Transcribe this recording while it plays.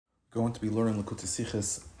Going to be learning Likutei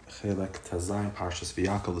Sichas Chelek Tazayin Parshas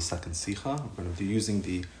Vayakhel, the second Sicha. We're going to be using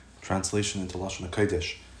the translation into Lashon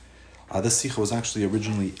HaKodesh. This Sicha was actually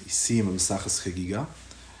originally Siyum Mesachas Chagiga,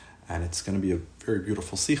 and it's going to be a very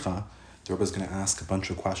beautiful Sicha. The Rebbe is going to ask a bunch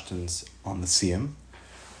of questions on the Siyum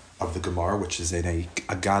of the Gemara, which is in a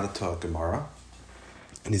Agadata Gemara,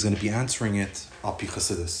 and he's going to be answering it al pi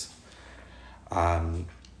Chassidus.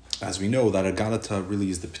 As we know, that Agadata really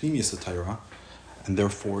is the Pnimius of Torah, and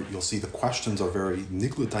therefore you'll see the questions are very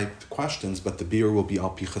nigla type questions, but the beer will be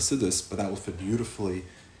al pi Chassidus, but that will fit beautifully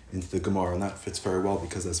into the Gemara, and that fits very well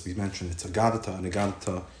because, as we mentioned, it's Agadata, and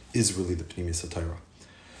Agadata is really the Pnimius of Torah.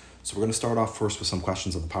 So we're going to start off first with some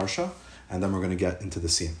questions of the Parsha, and then we're going to get into the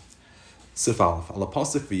Siyum. Sif Aleph, Ala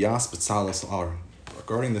Pasuk v'yas B'tzalel Aaron.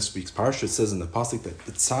 Regarding this week's Parsha, it says in the Pasuk that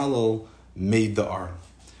B'tzalel made the Aaron.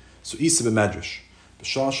 So Isa b'medrash,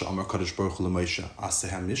 B'shasha Amar Kadosh Baruch Hu l'Moshe,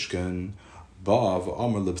 Asehem Mishkan, Ba'av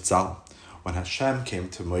Amar l'B'tzalel. When Hashem came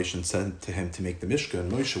to Moshe and said to him to make the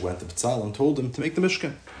Mishkan, Moshe went to B'tzalel and told him to make the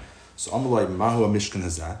Mishkan. So Amar Lai, Mahu Mishkan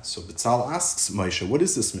Hazat. So B'tzalel asks Moshe, what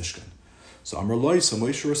is this Mishkan? So Amar Lai, so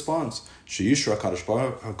Moshe responds, She'yishra Kadosh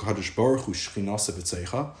Baruch Hu Shechinasa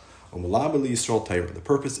B'tzeicha, U'malabeli Yisrael Torah. The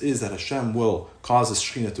purpose is that Hashem will cause His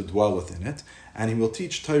Shekhinah to dwell within it, and He will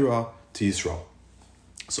teach Torah to Yisrael.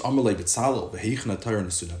 So Amar Lai B'tzalel v'heichna Torah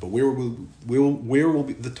nesuna. But where will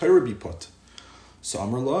the Torah be put? So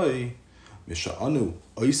Amar Lai, Misha Anu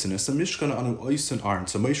Oisen es a Mishkan Anu Oisen Aaron.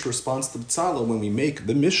 So Moshe responds to B'tzalel, when we make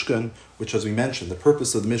the Mishkan, which, as we mentioned, the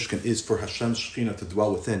purpose of the Mishkan is for Hashem's Shekhinah to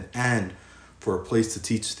dwell within and for a place to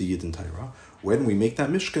teach the Yidden Torah. When we make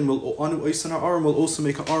that Mishkan, Anu Oisen Aaron will also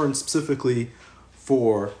make an Aaron specifically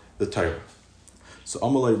for the Torah. So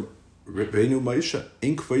Amar Lai Rebbeinu Moshe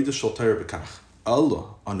in Kvodah Shel Torah B'kach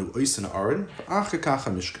Allah Anu Oisen Aaron v'achakach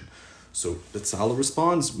Mishkan. So B'tzalel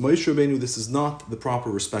responds, Moshe Rabbeinu, this is not the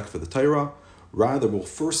proper respect for the Torah. Rather, we'll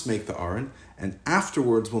first make the Aron, and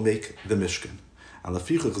afterwards we'll make the Mishkan. And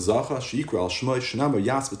therefore,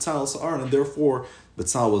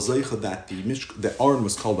 B'tzalel was zeicha that the Aron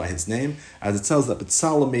was called by his name, as it says that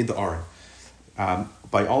B'tzalel made the Aron.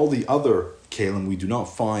 By all the other Kalim, we do not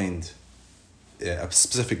find a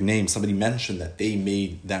specific name. Somebody mentioned that they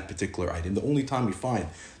made that particular item. The only time we find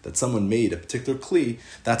that someone made a particular kli,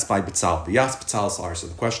 that's by B'tzalel. V'yas B'tzalel Sa'ar. So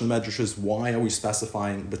the question of the Medrash is, why are we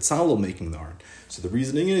specifying B'tzalel making the Aron? So the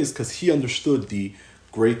reasoning is because he understood the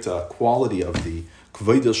great quality of the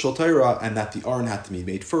Kvodah Shel Torah, and that the Aron had to be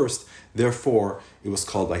made first. Therefore, it was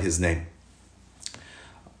called by his name.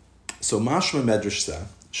 So Mashma Medrash said,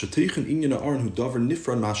 Sheteichen inyan Aron hu davar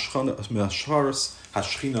nifran ma'asharas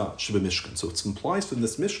hashchina shebemishkan. So it implies from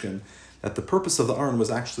this Mishkan that the purpose of the Aron was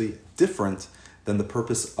actually different than the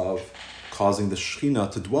purpose of causing the Shekhinah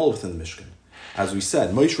to dwell within the Mishkan. As we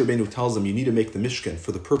said, Moshe Rabbeinu tells them you need to make the Mishkan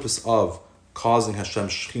for the purpose of causing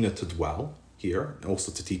Hashem's Shekhinah to dwell here, and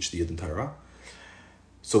also to teach the Yidden Torah.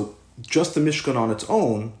 So just the Mishkan on its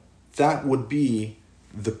own, that would be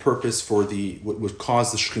the purpose for what would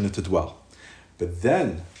cause the Shekhinah to dwell. But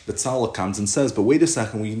then B'tzalel comes and says, but wait a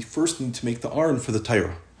second, we first need to make the Aron for the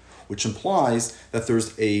Torah, which implies that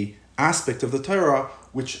there's a aspect of the Torah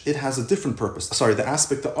which it has a different purpose. The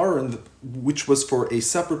aspect of Aron, which was for a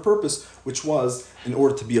separate purpose, which was in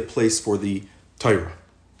order to be a place for the Torah.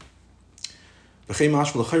 And this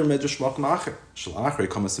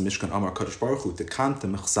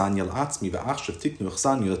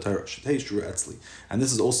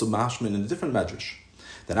is also mashman in a different medrash,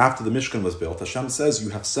 that after the Mishkan was built, Hashem says, you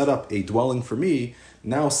have set up a dwelling for me,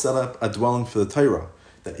 now set up a dwelling for the Torah,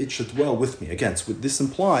 that it should dwell with me. Again, so this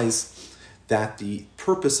implies that the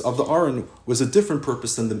purpose of the Aron was a different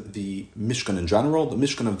purpose than the Mishkan in general. The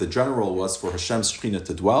Mishkan of the general was for Hashem's Shekhinah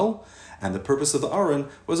to dwell, and the purpose of the Aron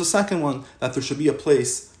was a second one, that there should be a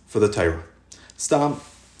place for the Torah. Stam,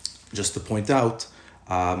 just to point out,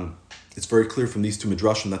 it's very clear from these two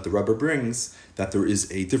midrashim that the Rebbe brings that there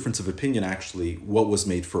is a difference of opinion actually, what was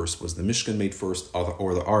made first. Was the Mishkan made first,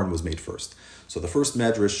 or the Aron was made first? So the first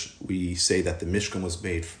medrash, we say that the Mishkan was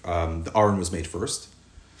made, the Aron was made first.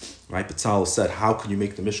 Right? B'tzalel said, how can you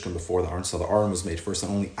make the Mishkan before the Aron? So the Aron was made first,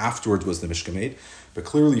 and only afterwards was the Mishkan made. But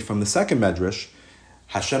clearly from the second medrash,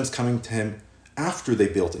 Hashem's coming to him after they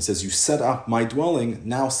built it. He says, you set up my dwelling,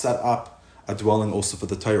 now set up a dwelling also for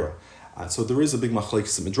the Torah. So there is a big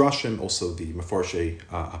machlekes in midrashim. Also the Mefarshei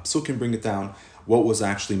Psukim bring it down. What was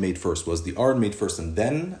actually made first? Was the Aron made first and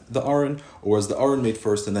then the Aron? Or was the Aron made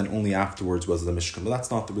first and then only afterwards was the Mishkan? But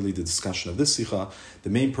that's not really the discussion of this Sicha. The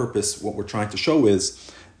main purpose, what we're trying to show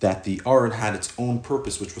is that the Aron had its own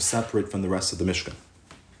purpose, which was separate from the rest of the Mishkan.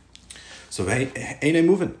 So, Ein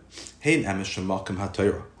moving. Hein emish malkim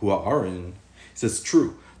ha-Torah, who are Aron. He says,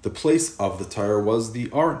 true. the place of the Torah was the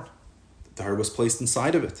Aron. The Torah was placed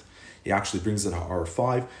inside of it. He actually brings in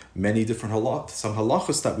R5, many different some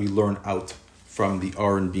halachas that we learn out from the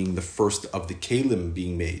Aron being the first of the Kalim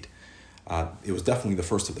being made. It was definitely the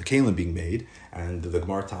first of the Kalim being made, and the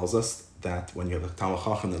Gemara tells us that when you have a Talmid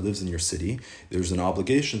Chacham that lives in your city, there's an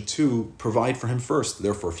obligation to provide for him first.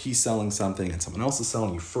 Therefore, if he's selling something and someone else is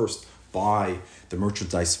selling, you first buy the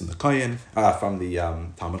merchandise from the Kohen, from the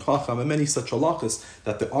Talmid Chacham, and many such halachas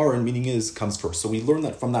that the Aron, meaning comes first. So we learn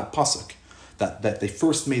that from that pasuk, that they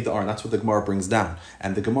first made the Aron. That's what the Gemara brings down.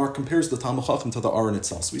 And the Gemara compares the Talmid Chacham to the Aron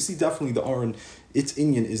itself. So we see definitely the Aron, its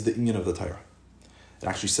inyan is the inyan of the Torah. It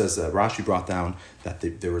actually says, Rashi brought down that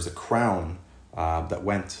there was a crown that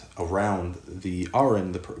went around the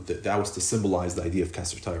Aron, that was to symbolize the idea of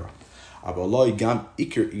Keser Torah.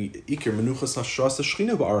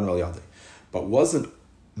 But wasn't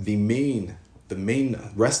the main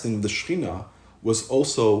resting of the Shechina was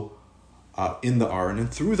also in the Aron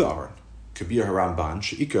and through the Aron. That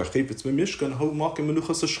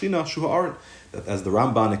as the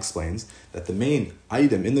Ramban explains, that the main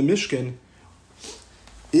item in the Mishkan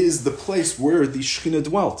is the place where the Shechina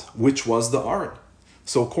dwelt, which was the Aron.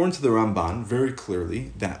 So according to the Ramban, very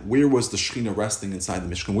clearly, that where was the Shechina resting inside the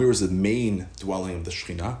Mishkan, where was the main dwelling of the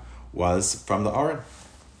Shechina, was from the Aron.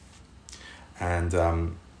 And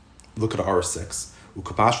look at R6. And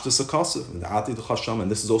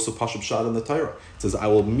this is also Pashup Shad in the Torah. It says, I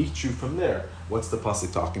will meet you from there. What's the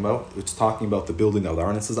pasuk talking about? It's talking about the building of the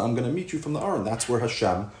Aron. It says, I'm going to meet you from the Aron. That's where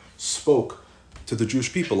Hashem spoke to the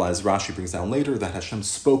Jewish people, as Rashi brings down later, that Hashem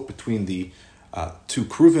spoke between the two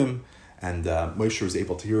Kruvim, and Moshe was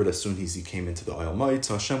able to hear it as soon as he came into the Oil Mait.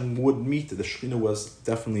 So Hashem would meet. The Shekhinah was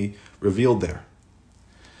definitely revealed there.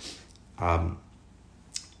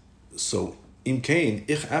 So Im kain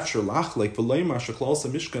ich afsher lachlek v'leimar sheklal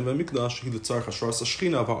mishkan v'mikdash he l'tzarich hashras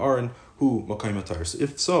hashchina v'aron hu makayim atayr. So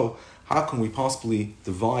if so, how can we possibly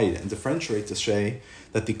divide and differentiate to say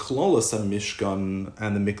that the klolas mishkan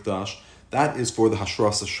and the mikdash, that is for the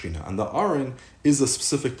hashras hashchina, and the aron is a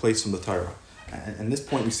specific place from the Torah? And this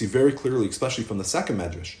point we see very clearly, especially from the second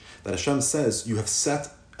medrash, that Hashem says, you have set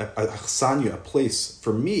a chsanya, a place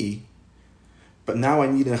for me, but now I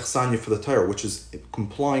need an echsanya for the Torah, which is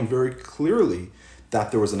implying very clearly that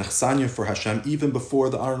there was an echsanya for Hashem even before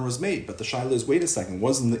the Aron was made. But the shaila is, wait a second,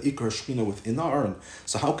 wasn't the Ikar Shechina within the Aron?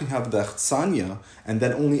 So how can you have the echsanya and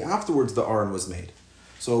then only afterwards the Aron was made?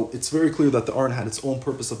 So it's very clear that the Aron had its own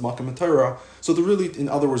purpose of Makam Torah. So in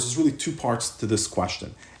other words, there's really two parts to this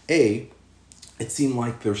question. A, it seemed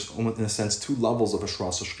like there's, in a sense, two levels of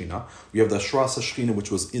Hashras HaShechina. We have the Hashras HaShechina, which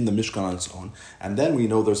was in the Mishkan on its own, and then we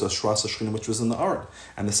know there's a Hashras HaShechina, which was in the Aron.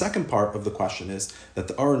 And the second part of the question is that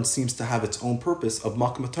the Aron seems to have its own purpose of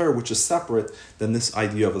Makam Torah, which is separate than this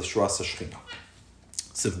idea of the Hashras HaShechina.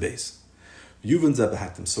 Siv Beis. Yuvin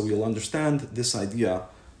Zebehatim. So we'll understand this idea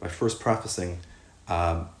by first prefacing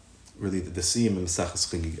really the Siyum in Maseches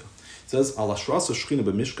Chagiga. It says, Al Hashras HaShechina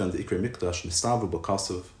b'Mishkan de'ikre Mikdash nistavu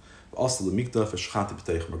b'kasav. Regarding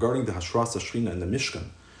the Hashras HaShechina and the Mishkan,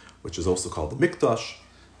 which is also called the Mikdash,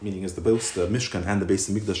 meaning is both the Mishkan and the base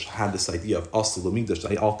of Mikdash had this idea of Asl Mikdash.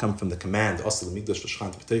 They all come from the command Asl Mikdash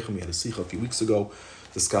V'Shchanta B'Teichem. We had a Sicha a few weeks ago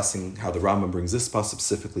discussing how the Rambam brings this pasuk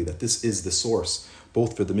specifically, that this is the source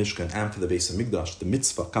both for the Mishkan and for the base of Mikdash. The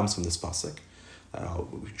mitzvah comes from this pasuk.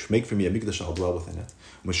 Make for me a Mikdash, I'll dwell within it.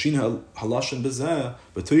 Mashin halashin bezeh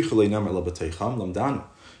b'teichel einam ela b'teicham lamdanu.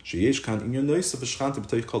 It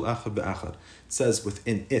says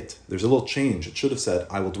within it. There's a little change. It should have said,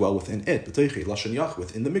 I will dwell within it.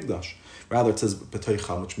 Within the Mikdash. Rather, it says,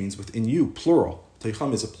 which means within you, plural.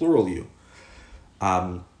 B'teicham is a plural you.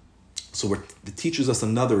 So it teaches us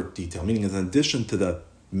another detail, meaning in addition to the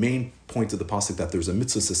main point of the pasuk that there's a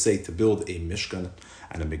mitzvah to say to build a Mishkan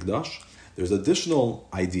and a Mikdash, there's an additional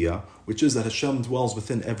idea, which is that Hashem dwells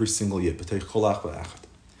within every single yid.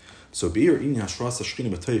 So, to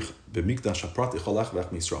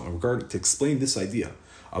explain this idea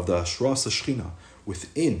of the Hashras HaShechina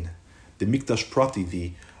within the Mikdash Prati,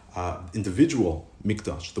 the individual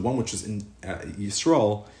Mikdash, the one which is in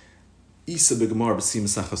Yisrael, so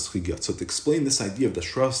to explain this idea of the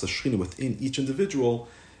Hashras HaShechina within each individual,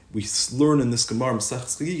 we learn in this Gemara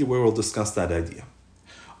Maseches Chagiga where we'll discuss that idea.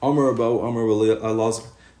 Amar Rabbi Elazar,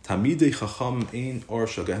 Tamidei Chacham ein or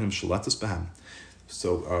shaganim shalatus behem.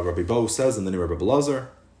 So Rabbi Bo says in the name of Rabbi Elazar,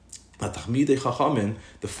 that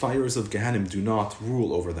the fires of Gehenim do not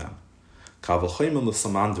rule over them.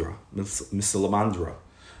 Mislamandra.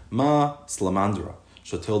 Ma Slamandra.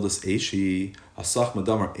 Shatildas Eishi, Asach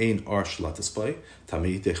Madamar Ein Ar Shalatispai,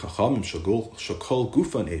 Tamidei Chachamim Shakol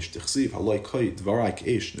Gufan Eish, Tichsiv, Halai Koi, Dvaraik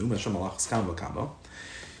Eish, Num Hashem Alachas Kam Vakama.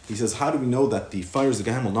 He says, how do we know that the fires of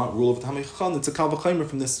Gehenna will not rule over Tamei Chacham? It's a Kal V'Chomer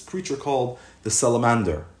from this creature called the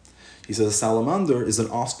salamander. He says a salamander is an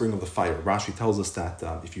offspring of the fire. Rashi tells us that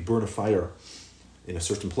if you burn a fire in a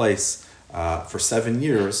certain place for 7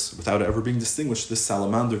 years without ever being distinguished, this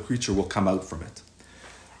salamander creature will come out from it.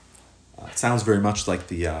 It sounds very much like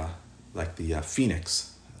the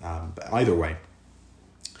phoenix. But either way.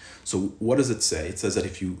 So what does it say? It says that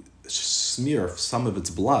if you smear some of its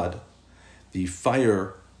blood, the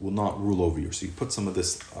fire will not rule over you. So you put some of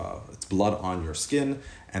this its blood on your skin,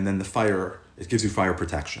 and then the fire, it gives you fire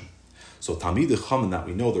protection. So Tamid Chachamim, that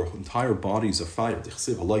we know their entire bodies are fire. That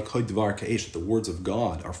the words of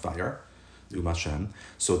God are fire.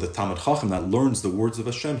 So the Talmid Chacham that learns the words of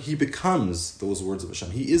Hashem, he becomes those words of Hashem.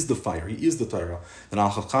 He is the fire. He is the Torah. Then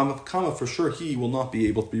Al Chacham, for sure, he will not be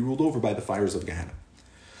able to be ruled over by the fires of Gehenna.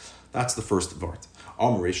 That's the first part.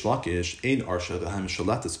 Reish Lakish ein arsha Gehenna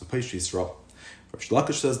shalatis b'peish Yisrael. Reish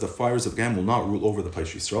Lakish says the fires of Gehenna will not rule over the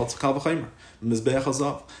peish Yisrael. It's Kal V'Chomer. Mizbeach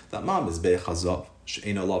Hazav. That ma Mizbeach Hazav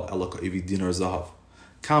she'ein alav elaka evi dinar zahav.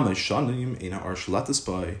 Kama shanim ein arsha latis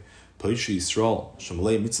by Peish Yisrael,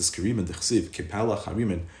 Shemalei Mitzvahs Kerimen Dechsiv Kipala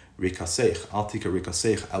Charimen Rikaseich Altika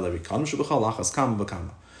Rikaseich Ala Rikanum Shebachal Achas Kam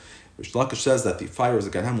V'Kama. Reish Lakish says that the fires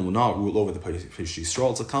of Gehenna will not rule over the Peish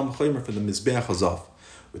Yisrael. It's a Kal V'Chomer for the Mizbeach Hazav.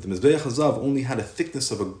 With the Mizbeach Hazav only had a thickness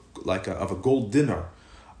of a gold dinner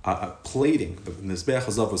plating. The Mizbeach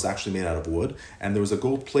Hazav was actually made out of wood, and there was a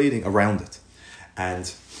gold plating around it. And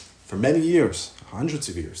for many years, hundreds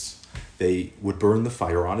of years, they would burn the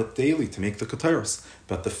fire on it daily to make the kataros,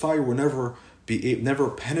 but the fire would never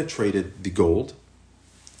penetrated the gold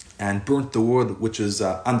and burnt the wood which is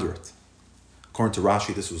under it. According to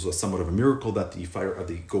Rashi, this was somewhat of a miracle that the fire of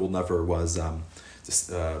the gold never was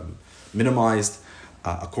minimized.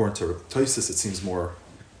 According to Tosis, it seems more.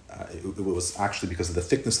 It was actually because of the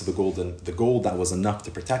thickness of the gold, and the gold that was enough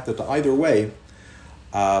to protect it. But either way,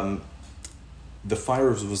 the fire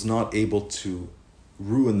was not able to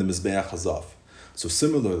ruin the Mizbeach Hazav. So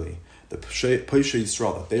similarly, the Peish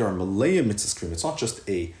Yisrael, that they are Malaya Mitzvahs Krim, it's not just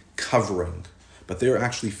a covering, but they are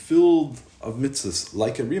actually filled of mitzvahs,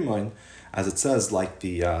 like a remind, as it says, like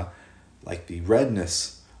the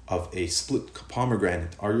redness of a split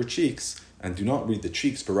pomegranate are your cheeks, and do not read the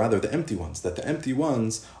cheeks, but rather the empty ones. That the empty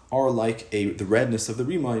ones are like the redness of the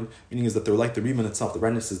remind, meaning is that they're like the remind itself. The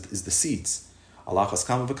redness is the seeds. Alachas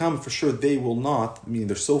kama v'kama, for sure they will not, meaning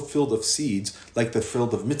they're so filled of seeds, like they're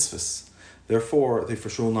filled of mitzvahs. Therefore, they for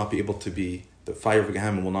sure will not be able to be, the fire of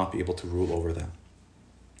Gehenna will not be able to rule over them.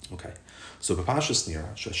 Okay, so Parshas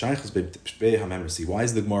Nira, Shashaychas Be'eh HaMemrisi, why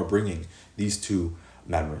is the Gemara bringing these two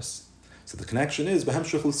memories? So the connection is,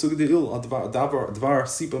 Behemshech l'sug de'il, Dvar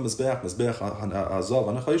Sipa Mizbeach Hazav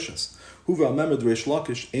Anachayshas. Huva Memer Reish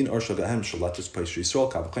Lakish, Ein Arsha Gehem Shalatis Peish Yisrael,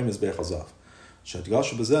 Kavachem Mizbeach Hazav.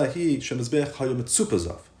 Shadgashu Bazeh Hi, Shemizbeach Hayom Mitzup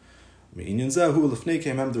Hazav. Me'inyan Zeh, Hu Lefnei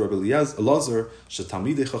Kehem Rabbi Elazar,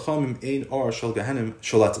 Shetamidei Chachamim, Ein Ar Shal Gehenim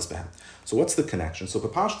Shalatis Behem. So what's the connection? So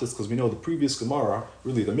Pashtas, because we know the previous Gemara,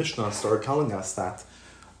 really the Mishnah started telling us that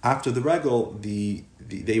after the Regel,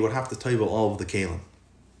 they would have to table all of the Kalim.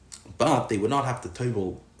 But they would not have to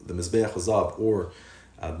table the Mizbeach Hazav or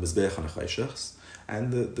the Mizbeach HaNechayshechs.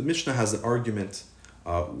 And the Mishnah has an argument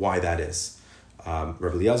why that is. Rabbi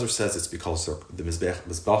Eliezer says it's because the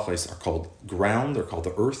Mizbachos are called ground, they're called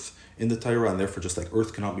the earth in the Torah, and therefore just like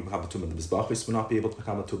earth cannot be Mechabed Tumah, the Mizbachos will not be able to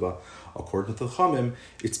Mechabed Tumah. According to the Chamim,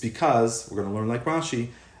 it's because, we're going to learn like Rashi,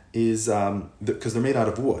 is because they're made out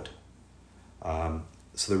of wood.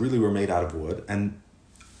 So they really were made out of wood, and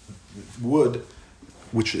wood,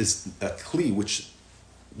 which is a kli, which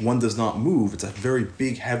one does not move, it's a very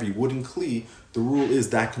big, heavy wooden kli, the rule is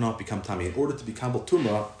that cannot become tami. In order to be kabel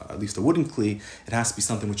tumah, at least a wooden kli, it has to be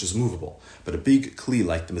something which is movable. But a big kli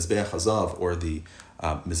like the Mizbeach Hazav or the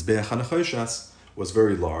Mizbeach HaNechayshas was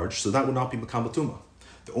very large, so that would not be kabel tumah.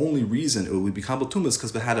 The only reason it would be kabel tumah is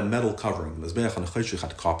because it had a metal covering. The Mizbeach HaNechayshas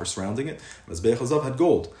had copper surrounding it, Mizbeach Hazav had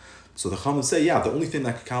gold. So the Chachamim say, the only thing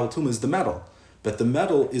that could kabel tumah is the metal. But the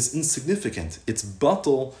metal is insignificant. It's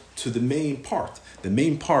batal to the main part. The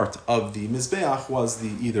main part of the Mizbeach was the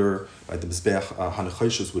Mizbeach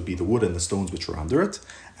HaNechayshas would be the wood and the stones which were under it,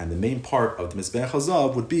 and the main part of the Mizbeach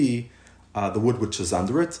Hazav would be the wood which is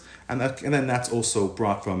under it, and then that's also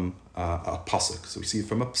brought from a pasuk. So we see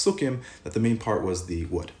from a pasukim that the main part was the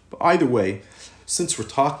wood. But either way, since we're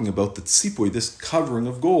talking about the tzipui, this covering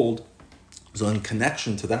of gold, so in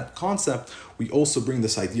connection to that concept, we also bring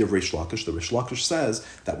this idea of Reish Lakish. The Reish Lakish says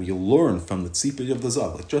that we learn from the tzipui of the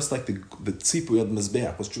zav, just like the tzipui of the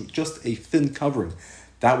Mizbeach was just a thin covering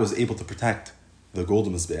that was able to protect the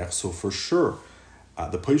golden Mizbeach. So for sure,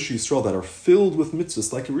 the Peish Yisrael that are filled with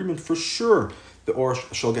mitzvahs, like a remnant, for sure, the Or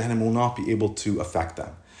Shel Gehenim will not be able to affect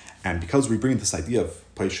them. And because we bring this idea of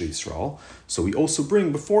Paisha Yisrael, so we also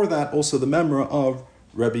bring before that also the memra of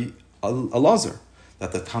Rabbi Elazar,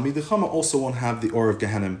 that the Talmidei Chacham also won't have the Or of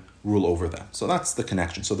Gehenim rule over them. So that's the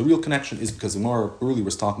connection. So the real connection is because Gemara earlier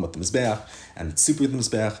was talking about the Mizbeach and the Tzipui of the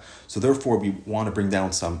Mizbeach. So therefore we want to bring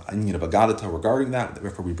down some Inyan of Agadata regarding that.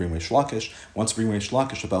 Therefore we bring Reish Lakish. Once we bring Reish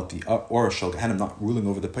Lakish about the Or Shel Gehenim not ruling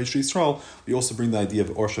over the Paisha Yisrael, we also bring the idea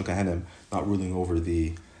of Or Shel Gehenim not ruling over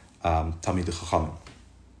the Talmidei Chachamim.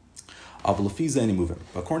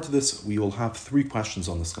 According to this, we will have 3 questions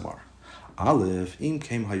on this Gemara. Aleph, im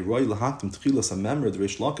came hayroy lahatim tchilas a member the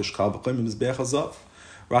Reish Lakish kal b'choim mizbeach hazav.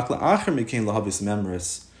 Rak la'acher mekain lahavis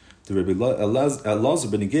memris the Rabbi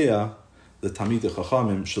Elazar ben Igea the Talmidei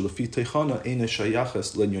Chachamim shelafi teichana eine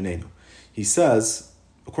shayachas lenyonenu. He says,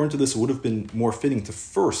 according to this, it would have been more fitting to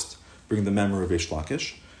first bring the member of Reish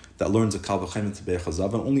Lakish that learns a kal b'choim mizbeach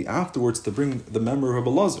hazav, and only afterwards to bring the member of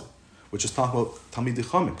Rabbi Elazar, which is talking about Talmidei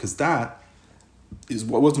Chachamim, because that is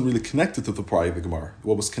what wasn't really connected to the prior of the Gemara.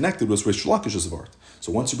 What was connected was Reish Lakish's Vart.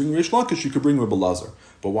 So once you bring Reish Lakish, you could bring Rabbi Elazar.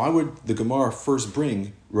 But why would the Gemara first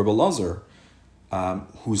bring Rabbi Elazar,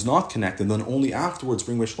 who's not connected, and then only afterwards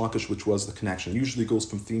bring Reish Lakish, which was the connection? It usually goes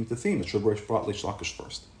from theme to theme. It should have brought Reish Lakish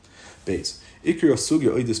first. Beis. Ikir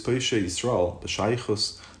Sugya Oidis Paisha Yisrael, the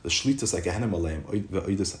Shaychus, the Shlitas HaGehenim Aleim, the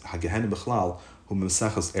Oidis HaGehenim Bechlal, who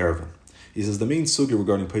Mesachas Erevin. He says the main sugya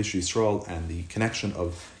regarding Paisha Yisrael and the connection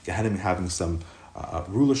of Gehenim having some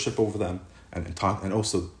rulership over them, and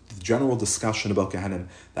also the general discussion about Gehenim,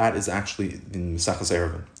 that is actually in Mesachas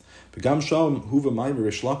Erevin.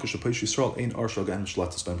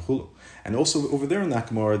 And also over there in that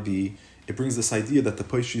Gemara, it brings this idea that the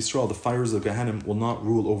Paisha Yisrael, the fires of Gehenim, will not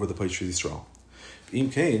rule over the Paisha Yisrael.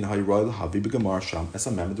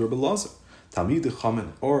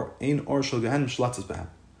 Or Ein Or Shel Gehenim Shlatas Behem.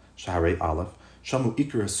 Shaharei Aleph, Shamu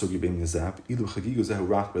Ikar Sugi Ben Nizab, Ilu Chagigu Zehu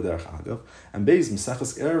Rach Bederach Agav, and Beis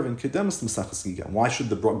Mesachas Erevin Kedemus Mesachas Giga. Why should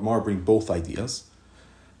the Gemara bring both ideas?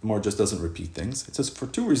 The Gemara just doesn't repeat things. It says for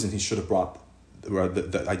 2 reasons he should have brought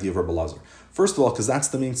the idea of Rabbi Elazar. First of all, because that's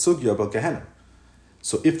the main sugya about Gehenim.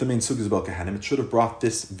 So if the main sugya is about Gehenim, it should have brought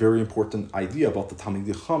this very important idea about the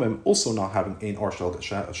Talmidei Chachamim also not having Ein Or Shel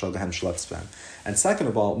Gehenim Shlatz Behem. And second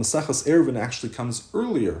of all, Mesachas Erevin actually comes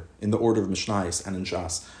earlier in the order of Mishnayos and in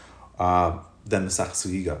Shas than Mesachas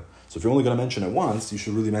Giga. So if you're only going to mention it once, you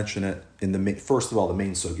should really mention it in the first of all the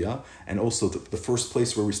main sugya, and also the first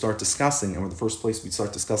place where we start discussing, and the first place we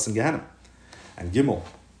start discussing Gehenim. And Gimel,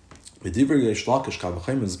 V'divrei Reish Lakish kal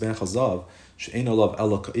b'choim mizbeach hazav she'ein olav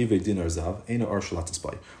ela ka'evei dinar zav eina or shalatas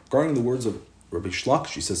bay. Regarding the words of Rabbi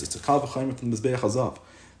Lakish, he says it's a kal b'choim from mizbeach hazav,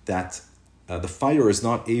 that the fire is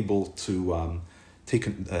not able to take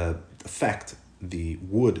effect the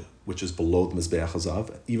wood which is below the Mizbeach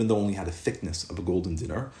Hazav, even though it only had a thickness of a golden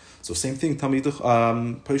dinar. So same thing, Talmidei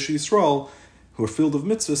Paisha Yisrael, who are filled of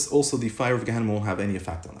mitzvahs, also the fire of Gehenim won't have any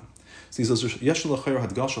effect on them. So he says, Yesh l'chayr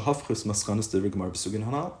hadgasha hafchis maschanis devig mar b'sugin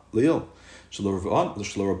hanal leil shelo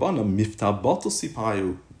rabana mifta batel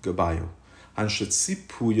sipayu gabayu han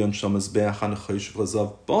shetzipu yon sham mizbeach hanachosh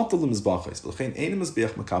v'chazav batel l'mizbachis v'lechein ein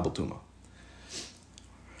mizbeach makabel tuma.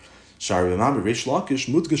 Shari Imam Reish Lakish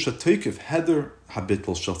mudgesh ha'toikev heder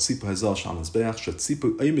habitl shel tzipu hazal shal mizbeach shel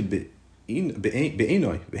tzipu oimid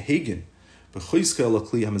be'enoi be'hegen b'choyzke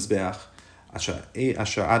l'kli hamizbeach asher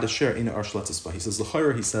ad asher ina ar shletzes ba. He says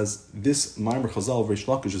l'chayr. He says this Maimer Chazal of Reish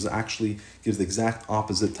Lakish is actually gives the exact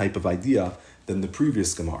opposite type of idea than the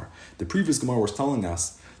previous Gemara. The previous Gemara was telling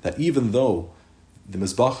us that even though the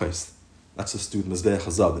mizbachos, let's just do the mizbeach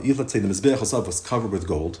hazav. Let's say the mizbeach hazav was covered with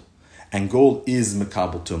gold, and gold is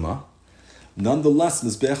mekabel tuma. Nonetheless,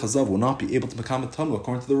 Mizbeach Hazav will not be able to become a tumah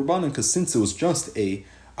according to the Rabbanan, because since it was just a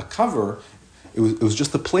cover, it was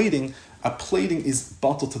just a plating. A plating is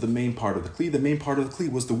bottled to the main part of the kli. The main part of the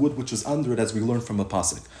kli was the wood which is under it, as we learned from the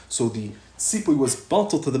pasuk. So the sipui was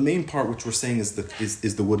bottled to the main part, which we're saying is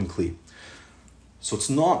the wooden kli. So it's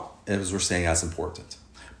not, as we're saying, as important.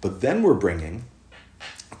 But then we're bringing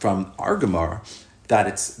from our Gemara that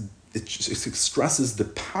it stresses the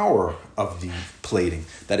power of the plating,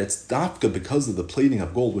 that it's dafka because of the plating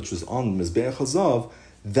of gold which was on the Mizbeach Hazav,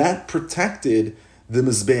 that protected the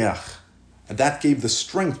Mizbeach, and that gave the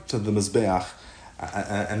strength to the Mizbeach,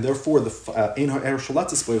 and therefore the Ein Ha'er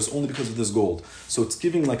Shalatis was only because of this gold. So it's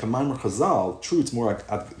giving like a Maimer Chazal. True, it's more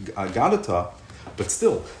a Gadata, but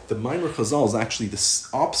still, the Maimer Chazal is actually the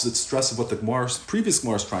opposite stress of what the previous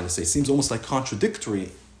Gemara is trying to say. It seems almost like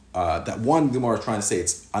contradictory. That one Gemara is trying to say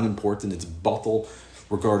it's unimportant, it's bottle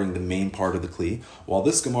regarding the main part of the kli, while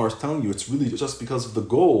this Gemara is telling you it's really just because of the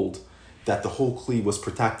gold that the whole kli was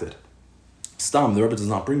protected. Stam, the Rebbe does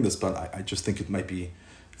not bring this, but I just think it might be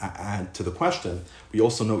add to the question. We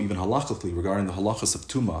also know even halachically regarding the halachas of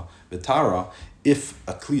Tuma, Vitara, if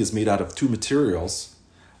a kli is made out of two materials,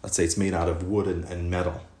 let's say it's made out of wood and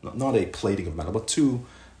metal, not a plating of metal, but two,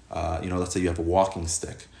 let's say you have a walking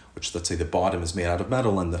stick, which let's say the bottom is made out of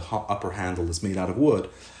metal and the upper handle is made out of wood.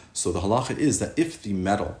 So the halacha is that if the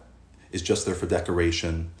metal is just there for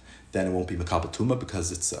decoration, then it won't be makabel tuma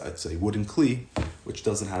because it's a wooden kli, which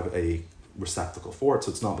doesn't have a receptacle for it, so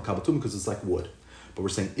it's not makabel tuma because it's like wood. But we're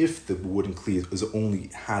saying if the wooden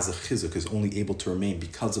kli has a chizuk, is only able to remain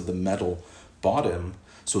because of the metal bottom,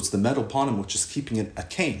 so it's the metal bottom which is keeping it a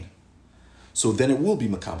cane. So then it will be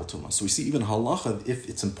makabel tuma. So we see even halacha, if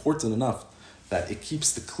it's important enough that it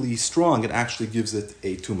keeps the kli strong, it actually gives it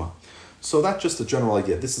a tuma. So that's just a general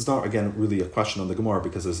idea. This is not, again, really a question on the Gemara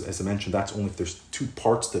because as I mentioned, that's only if there's two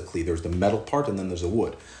parts to the kli. There's the metal part and then there's a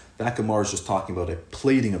wood. That Gemara is just talking about a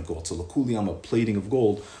plating of gold. So l'kuliyam, a plating of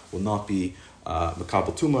gold, will not be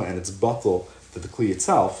makabel tuma, and it's batal to the kli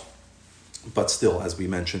itself. But still, as we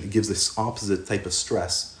mentioned, it gives this opposite type of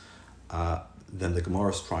stress than the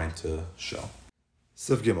Gemara is trying to show.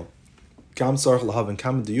 Siv Gimel.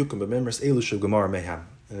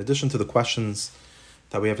 In addition to the questions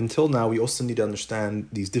that we have until now, we also need to understand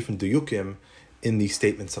these different diyukim in the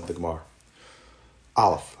statements of the Gemara.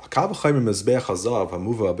 Aleph. So the Kal V'Chomer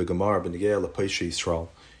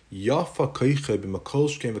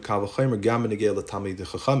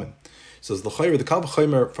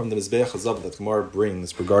from the Mizbeach Hazav that Gemara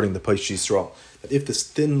brings regarding the Paish Yisrael, that if this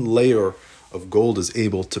thin layer of gold is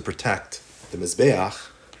able to protect the Mizbeach,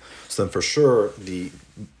 so then for sure the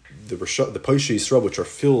Paish Yisrael, which are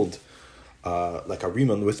filled like a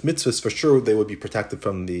riman with mitzvahs, for sure they would be protected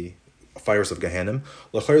from the fires of Gehenim.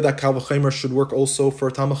 L'chayr that Kal V'Chomer should work also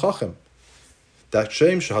for Talmid Chacham. That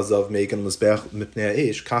Shem Shehazav Megan Mizbeach Mipnei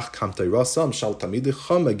Eish Kach Kamtei Rasam Shal Tamid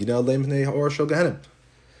Chacham Gina Leim Pnei Ha'or Shal Gehenim.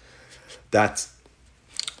 That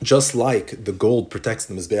just like the gold protects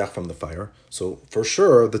the Mizbeach from the fire, so for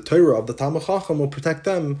sure the Torah of the Talmid Chacham will protect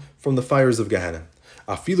them from the fires of Gehenim.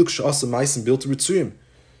 Afiluk she'asa ma'asim built ritzuyim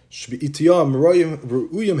shbe'itiyam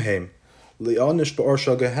ru'uyim heim le'anish ba'or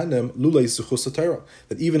shal Gehenim lulei zuchus haTorah.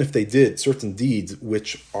 That even if they did certain deeds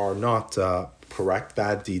which are not correct,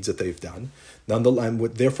 bad deeds that they've done,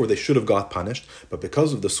 nonetheless, therefore they should have got punished, but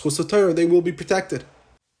because of the zuchus haTorah, they will be protected.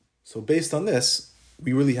 So based on this,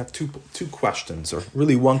 we really have two questions, or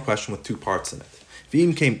really one question with two parts in it.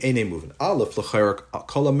 V'im came ene moving. Aleph l'chayrak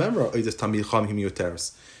kol ha'memra oides tamid cham him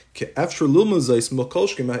yoteres. Ke'efshar lilmuzais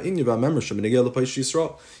milkolshkim ha'inyav ha'memra shebenegel l'paish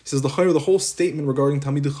Yisrael. He says the whole statement regarding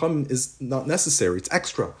tamid chacham is not necessary; it's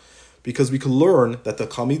extra, because we can learn that the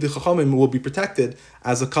tamid chachamim will be protected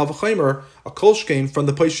as a kal v'chomer, a kolshkim from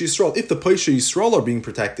the paish Yisrael. If the paish Yisrael are being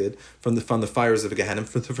protected from the fires of Gehenim,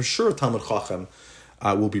 for sure Talmid Chacham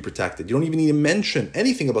will be protected. You don't even need to mention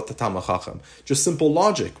anything about the Talmid Chacham. Just simple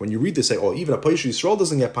logic. When you read this, say, even a Paish Yisrael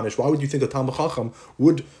doesn't get punished, why would you think a Talmid Chacham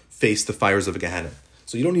would face the fires of Gehenim?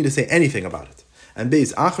 So you don't need to say anything about it. And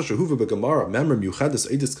Beis Acha Shehuva Begemara Memra Miuchedes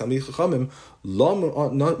Eidis Talmid Chachamim Lam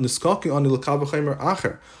Niskaking Ani L'Kal V'Chomer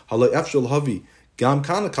Acher Halay Efshel Havi Gam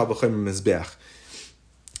Kana Kal V'Chomer Mizbeach.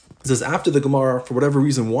 It says after the Gemara, for whatever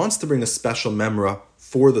reason, wants to bring a special memra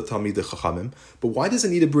for the Talmid Chachamim, but why does it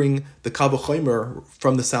need to bring the Kal V'Chomer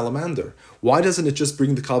from the salamander? Why doesn't it just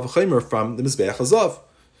bring the Kal V'Chomer from the Mizbeach Hazav?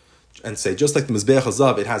 And say, just like the Mizbeach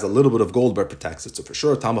Hazav, it has a little bit of gold but protects it. So for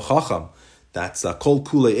sure, Talmid Chacham, that's Kol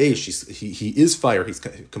Kulei Eish, he is fire, he's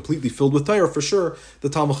completely filled with fire, for sure, the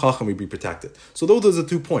Talmid Chacham will be protected. So those are the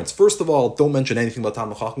 2 points. First of all, don't mention anything about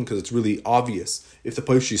Talmid Chacham because it's really obvious. If the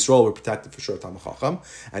Paish Yisrael were protected, for sure, Talmid Chacham.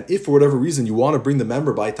 And if for whatever reason you want to bring the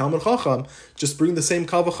member by Talmid Chacham, just bring the same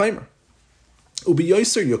Kal V'Chomer. Ubi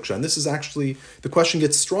Yoser Yuksha, and this is actually, the question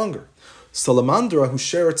gets stronger. Salamandra who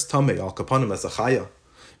sheretz tamei al kapanim as a chaya.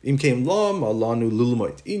 Im came lam alanu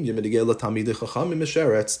lulmoit in yemedigela tamid chacham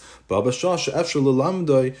misheretz baba shash efshel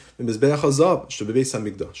lamdoi mizbeach hazav shebebeis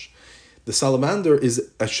hamikdash. The salamander is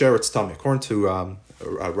a sheretz tamei. According to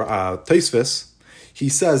Taisvis, he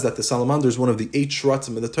says that the salamander is one of the 8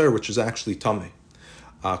 shratzim in the Torah, which is actually tamei.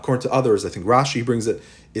 According to others, I think Rashi brings it.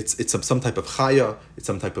 It's some type of chaya. It's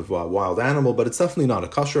some type of wild animal, but it's definitely not a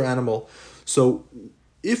kosher animal. So,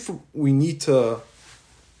 if we need to,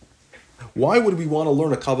 why would we want to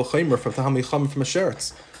learn a Kal V'Chomer from Talmid Chacham from a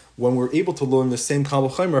sheretz when we're able to learn the same Kal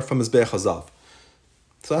V'Chomer from Mizbeach Hazav?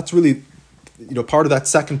 So that's really, part of that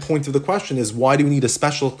second point of the question is, why do we need a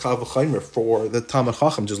special Kal V'Chomer for the Talmid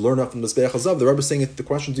Chacham? Just learn it from Mizbeach Hazav. The Rebbe is saying the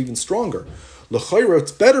question is even stronger. L'chayra,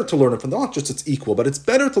 it's better to learn it from, not just it's equal, but it's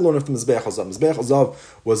better to learn it from Mizbeach Hazav. Mizbeach Hazav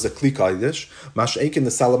was a kli kaidish. Mash'ekin,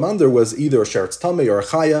 the salamander, was either a sheretz tamei or a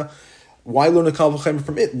chaya. Why learn a Kal V'chomer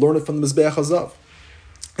from it? Learn it from the Mizbeach Hazav.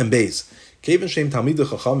 And Beis, Kevan Shem Talmidei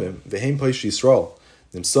Chachamim V'heim Poish Yisrael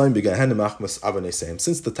Nimsoim B'Gehenim Achmas Avaneseim.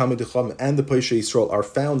 Since the Talmidei Chachamim and the Poish Yisrael are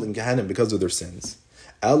found in Gehenim because of their sins,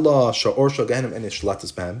 Allah Sha'or Shal Gehenim and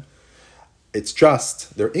Ishlatas Bam. It's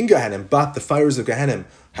just they're in Gehenim, but the fires of Gehenim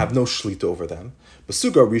have no shlita over them.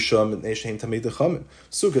 B'suga Risham Neishem Talmidei Chachamim,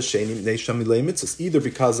 Suga Sheni Neishem Milei Mitzvos. Either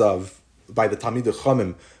because of by the Talmidei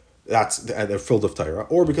Chachamim they're filled of Torah,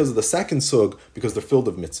 or because of the second sug, because they're filled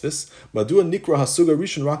of mitzvahs. Madua nikra hasuga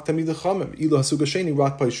rishon rak Talmidei Chachamim, ilo hasuga sheni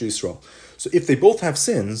rak Poish Yisrael. So if they both have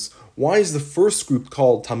sins, why is the first group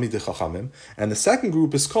called Talmidei Chachamim and the second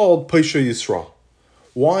group is called Poish Yisrael?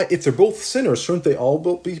 Why, if they're both sinners, shouldn't they all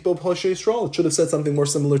be Poish Yisrael? It should have said something more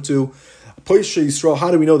similar to Poish Yisrael.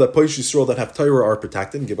 How do we know that Poish Yisrael that have Torah are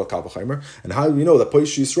protected and give a Kal V'chomer? And how do we know that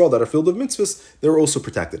Poish Yisrael that are filled with mitzvahs, they're also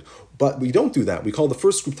protected? But we don't do that. We call the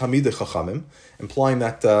first group Talmidei Chachamim, implying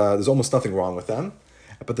that there's almost nothing wrong with them.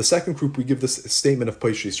 But the second group, we give this statement of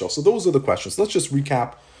Poish Yisrael. So those are the questions. Let's just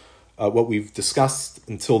recap what we've discussed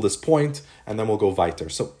until this point, and then we'll go weiter.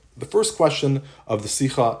 So the first question of the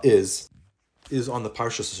Sicha is on the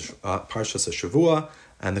Parshas Shavua,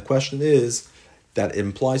 and the question is that it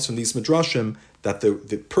implies from these midrashim that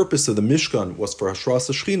the purpose of the Mishkan was for Hashras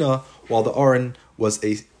HaShechina, while the Aron was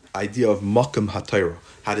a idea of Makam HaTorah,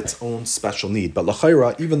 had its own special need. But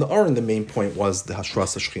L'chaira, even the Aron, the main point was the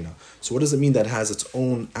Hashras HaShechina. So what does it mean that it has its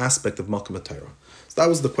own aspect of Makam HaTorah? So that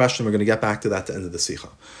was the question. We're going to get back to that at the end of the Sicha.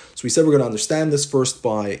 So we said we're going to understand this first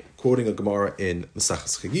by quoting a Gemara in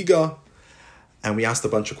Maseches Chagiga, and we asked a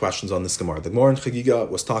bunch of questions on this Gemara. The Gemara in Chagiga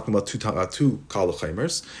was talking about two Kal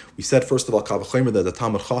V'chomers. We said, first of all, Kal V'chomer, that the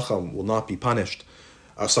Talmid Chacham will not be punished.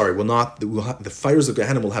 The fires of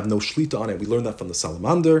Gehenim will have no shlita on it. We learned that from the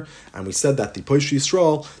salamander, and we said that the Poish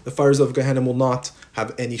Yisrael, the fires of Gehenim will not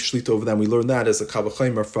have any shlita over them. We learned that as a Kal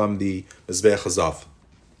V'chomer from the Mizbeach Hazav.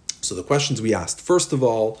 So the questions we asked, first of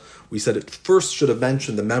all, we said it first should have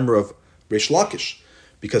mentioned the member of Reish Lakish,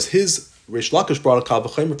 because Reish Lakish brought a Kal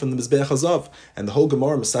V'chomer from the Mizbeach Hazav, and the whole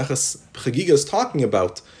Gemara Maseches Chagiga is talking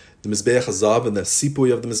about the Mizbeach Hazav and the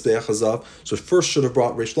Sipui of the Mizbeach Hazav. So it first should have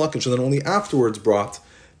brought Reish Lakish, and then only afterwards brought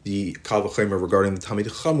the Kal V'chomer regarding the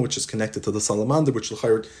Talmidei Chachamim, which is connected to the salamander, which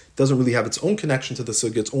doesn't really have its own connection to the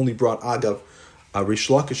sugya. It's only brought Agav Reish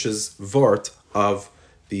Lakish's vart of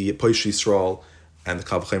the Poish Yisrael and the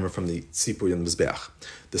Kal V'chomer from the Sipui and the Mizbeach.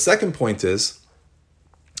 The second point is,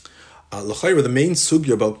 the main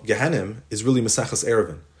sugya about Gehenim is really Maseches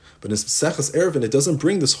Erevin. But in Maseches Erevin, it doesn't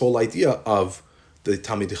bring this whole idea of the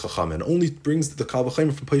Talmidei Chachamim. It only brings the Kal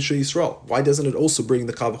V'chomer from Poish Yisrael. Why doesn't it also bring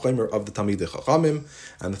the Kal V'chomer of the Talmidei Chachamim?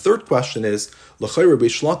 And the third question is, L'chayra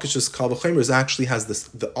Reish Lakish's Kal V'chomer actually has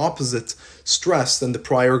the opposite stress than the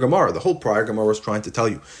prior Gemara. The whole prior Gemara was trying to tell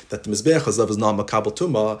you that the Mizbeach Hazav is not Makabel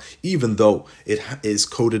Tumah, even though it is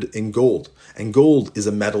coated in gold. And gold is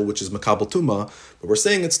a metal which is Makabel Tumah, but we're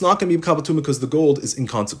saying it's not going to be Makabel Tumah because the gold is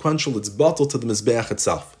inconsequential, it's batal to the Mizbeach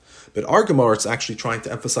itself. But our Gemara is actually trying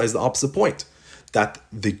to emphasize the opposite point, that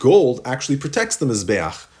the gold actually protects the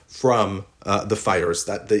Mizbeach from the fires.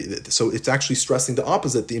 So it's actually stressing the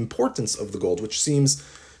opposite, the importance of the gold, which seems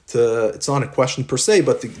to, it's not a question per se,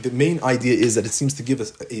 but the main idea is that it seems to give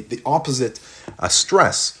us the opposite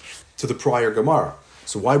stress to the prior Gemara.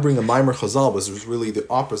 So why bring a Maimer Chazal was really the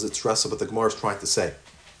opposite stress of what the Gemara is trying to say.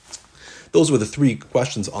 Those were the three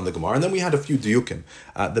questions on the Gemara. And then we had a few diukim.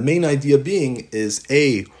 The main idea being is,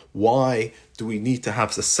 why do we need to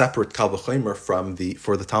have a separate Kal V'chomer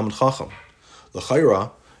for the Talmid Chacham?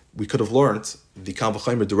 L'chayra, we could have learned the Kal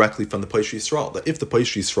V'chomer directly from the Poish Yisrael, that if the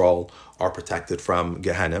Poish Yisrael are protected from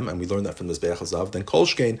Gehenim, and we learned that from the Mizbeach Hazav, then Kol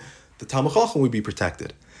Shkein, the Talmid Chacham would be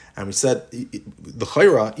protected. And we said,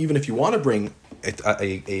 L'chayra, even if you want to bring a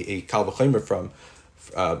Kal V'chomer from,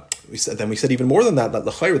 we said even more than that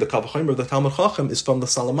l'chayra, the Kal V'chomer of the Talmid Chacham is from the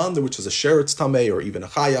salamander, which is a sheretz tamei or even a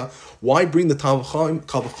chaya. Why bring the Kal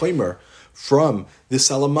V'chomer from this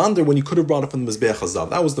salamander when you could have brought it from the Mizbeach Hazav?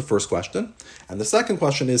 That was the first question. And the second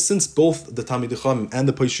question is, since both the Talmidei Chachamim and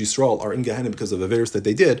the Poish Yisrael are in Gehenim because of the various that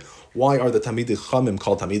they did, why are the Talmidei Chachamim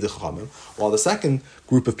called Talmidei Chachamim, while the second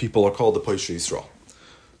group of people are called the Poish Yisrael?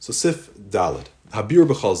 So Sif Daled, Habir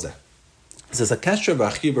B'chol Zeh. It says, "Hakesher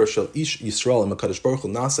v'achiver shel ish Yisrael and Hakadosh Baruch Hu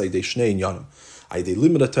nasa idei shnei inyanim, idei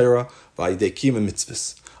limud Torah v'idei kiyum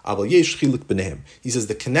mitzvos. Aval yesh chiluk b'neihem." He says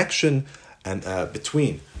the connection and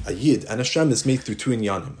between a yid and Hashem is made through two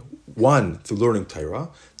inyanim. One, through learning Torah.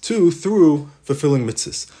 Two, through fulfilling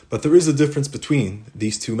mitzvahs. But there is a difference between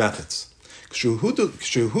these two methods.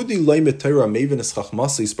 Kshuhudi leimet Torah mevin es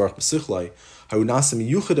chachmasa yisbarach b'sichlai He said,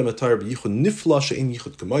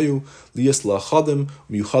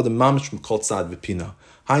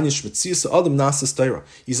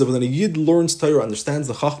 when a Yid learns Torah, understands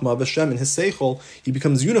the Chachma of Hashem in his Seichel, he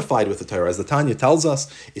becomes unified with the Torah. As the Tanya tells us,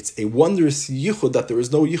 it's a wondrous Yichud that there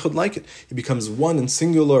is no Yichud like it. He becomes one and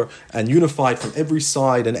singular and unified from every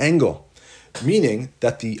side and angle. Meaning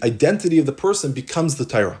that the identity of the person becomes the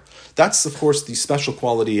Torah. That's, of course, the special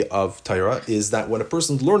quality of Torah, is that when a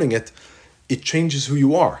person's learning it, it changes who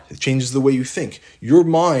you are. It changes the way you think. Your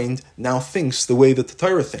mind now thinks the way that the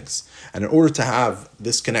Torah thinks. And in order to have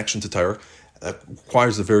this connection to Torah,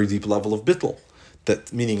 requires a very deep level of bittul.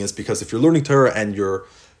 That meaning is because if you're learning Torah and you're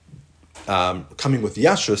coming with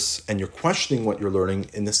yashus and you're questioning what you're learning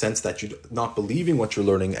in the sense that you're not believing what you're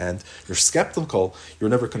learning and you're skeptical, you're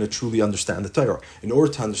never going to truly understand the Torah. In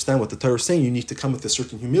order to understand what the Torah is saying, you need to come with a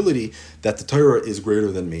certain humility that the Torah is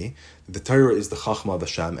greater than me. The Torah is the Chachma of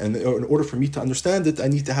Hashem. And in order for me to understand it, I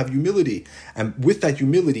need to have humility. And with that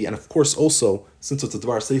humility, and of course also, since it's a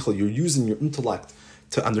Dvar Seichel, you're using your intellect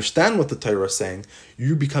to understand what the Torah is saying,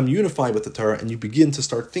 you become unified with the Torah and you begin to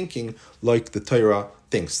start thinking like the Torah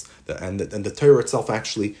thinks. And the Torah itself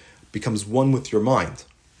actually becomes one with your mind.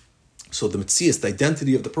 So the Metzias, the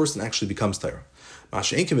identity of the person, actually becomes Torah. By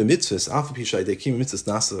mitzvahs,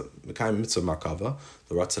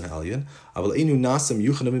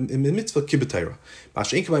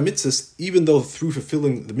 even though through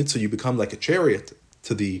fulfilling the mitzvah you become like a chariot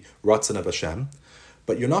to the Ratzon of Hashem,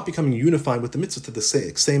 but you're not becoming unified with the mitzvah to the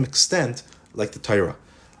same extent like the Torah.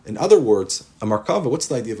 In other words, a markava, what's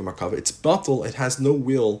the idea of a markava? It's batal, it has no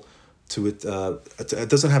will to it, it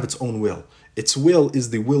doesn't have its own will. Its will is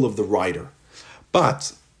the will of the rider.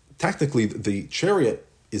 But technically, the chariot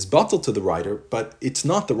is batal to the rider, but it's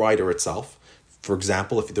not the rider itself. For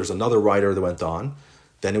example, if there's another rider that went on,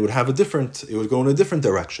 then it would go in a different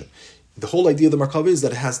direction. The whole idea of the markava is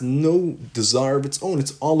that it has no desire of its own.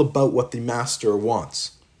 It's all about what the master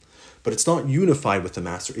wants. But it's not unified with the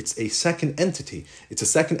master. It's a second entity. It's a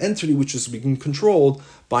second entity which is being controlled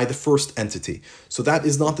by the first entity. So that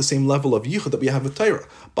is not the same level of yichud that we have with Torah.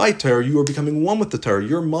 By Torah, you are becoming one with the Torah.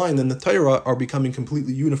 Your mind and the Torah are becoming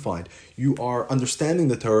completely unified. You are understanding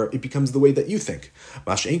the Torah. It becomes the way that you think.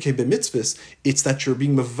 Mash'enke b'mitzvahs, it's that you're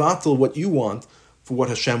being mevatel what you want for what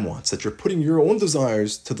Hashem wants. That you're putting your own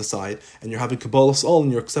desires to the side and you're having kabbalas all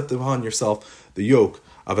and you're accepting upon yourself the yoke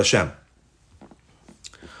of Hashem.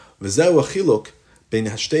 And this is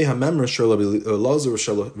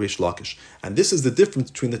the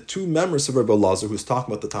difference between the two members of Rabbi Elazar, who's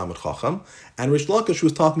talking about the Talmud Chacham, and Rish Lakish,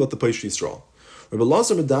 who's talking about the Peish Yisrael. Rabbi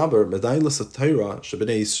Elazar medaber medaylas haTorah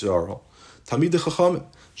shebnei Yisrael Talmidei Chachamim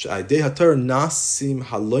she'adei haTorah nasim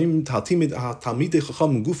haloim Talmidei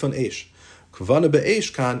Chachamim gufan eish kavana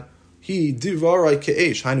be'eish kan he divarai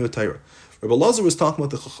ke'eish hainu haTorah. Rabbi Elazar was talking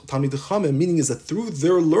about the Talmidei Chachamim, meaning is that through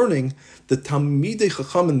their learning, the Talmidei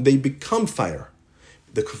Chachamim, they become fire.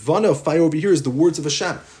 The kavana of fire over here is the words of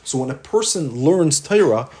Hashem. So when a person learns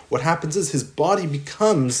Torah, what happens is his body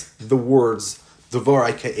becomes the words,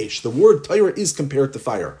 Devarai Ka'esh. The word Torah is compared to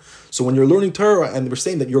fire. So when you're learning Torah and we're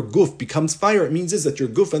saying that your guf becomes fire, it means is that your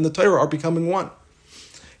guf and the Torah are becoming one.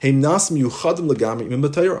 They're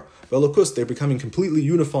becoming completely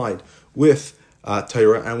unified with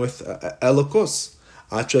Torah and with Elokus.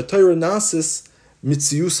 Torah nasis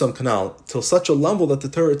mitziusam kanal, till such a level that the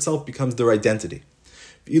Torah itself becomes their identity.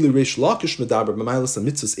 Rish Lakish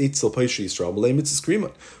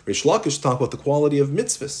talk about the quality of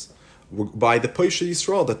mitzvahs by the Poisha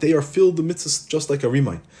Yisrael, that they are filled with mitzvahs just like a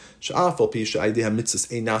Rimain.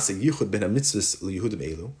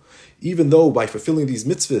 Even though by fulfilling these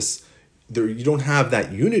mitzvahs, you don't have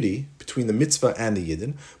that unity between the mitzvah and the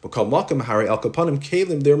yidden, but called makam hari al kapanim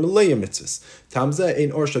kalim, they're malaya mitzvahs. Tamzeh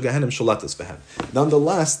ein or shagahanim shalatas behem.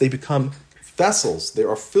 Nonetheless, they become vessels. They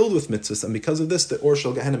are filled with mitzvahs, and because of this, the or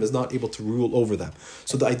shel Gehenim is not able to rule over them.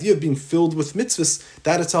 So the idea of being filled with mitzvahs,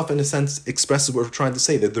 that itself, in a sense, expresses what we're trying to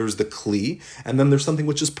say, that there's the kli, and then there's something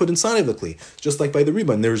which is put inside of the kli. Just like by the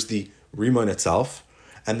ribbon, there's the ribbon itself,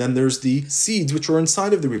 and then there's the seeds which are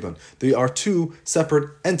inside of the ribbon. They are two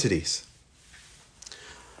separate entities.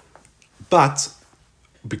 But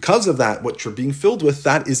because of that, what you're being filled with,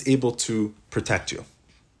 that is able to protect you.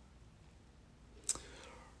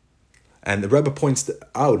 And the Rebbe points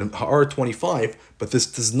out in Ha'ar 25, but this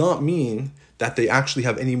does not mean that they actually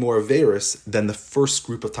have any more Averis than the first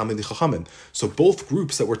group of Talmidei Chachamim. So both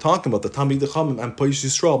groups that we're talking about, the Talmidei Chachamim and Peish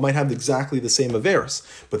Yisrael, might have exactly the same Averis.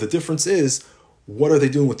 But the difference is, what are they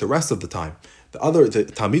doing with the rest of the time? The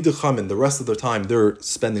Talmidei Chachamim, the rest of their time, they're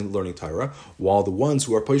spending learning Torah, while the ones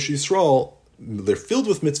who are Peish Yisrael, they're filled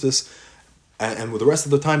with mitzvahs, and with the rest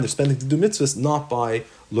of the time they're spending to do mitzvahs, not by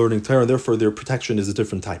learning Torah, and therefore their protection is of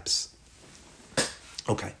different types.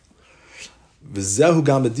 Okay. V'zehu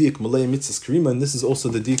gam adik malei mitzvahs karima, and this is also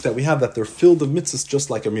the dik that we have, that they're filled of mitzvahs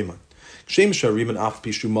just like a riman. Kshem shariman af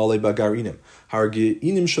pishu malei bagarinim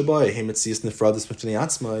hargiinim shabai hemetzias nefradis mifnei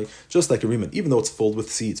atzmai, just like a riman, even though it's filled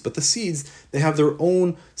with seeds. But the seeds, they have their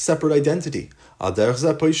own separate identity. Al derech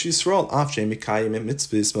zeh poish Yisrael af shem mikayim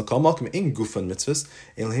mitzvahs makal malkim in gufan mitzvahs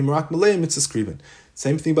elhim rak malei mitzvahs kriban.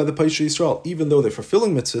 Same thing by the poish Yisrael, even though they're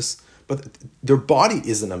fulfilling mitzvahs, but their body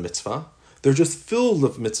isn't a mitzvah. They're just filled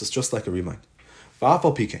with mitzvahs, just like a riman.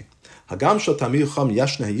 V'afal pikein. Hagam shel tamid chacham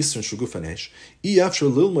yashna hayisrin shugufan esh. Iyafshar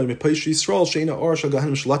lilmoy mepeish Yisrael sheina or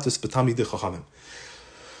shagahanim shalatis b'tamid chachamim.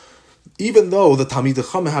 Even though the tamid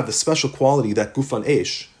chacham have the special quality that gufan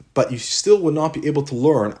esh, but you still would not be able to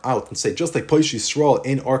learn out and say, just like peish Yisrael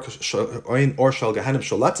ein or shal gahanim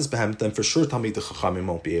shalatis b'hem, then for sure tamid chachamim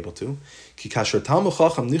won't be able to. Ki kasher tamid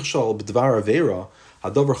chacham nichshal b'dvar avera. He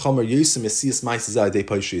says when a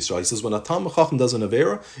Talmid Chacham does an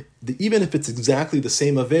Avera, even if it's exactly the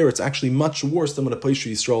same Avera, it's actually much worse than when a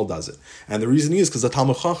Peish Yisrael does it. And the reason is because the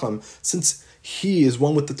Talmid Chacham, since he is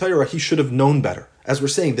one with the Torah, he should have known better. As we're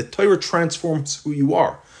saying, the Torah transforms who you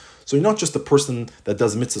are. So you're not just a person that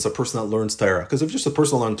does mitzvahs, a person that learns Torah. Because if you're just a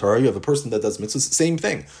person that learns Torah, you have a person that does mitzvahs, same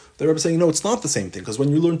thing. The Rebbe is saying, no, it's not the same thing. Because when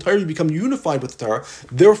you learn Torah, you become unified with the Torah.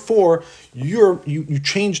 Therefore, you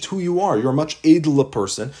changed who you are. You're a much edler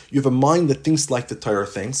person. You have a mind that thinks like the Torah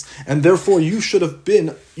thinks. And therefore, you should have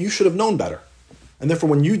known better. And therefore,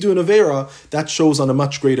 when you do an Avera, that shows on a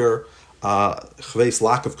much greater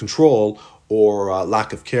lack of control, or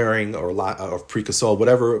lack of caring, or lack of prekasol,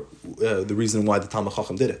 whatever the reason why the Talmid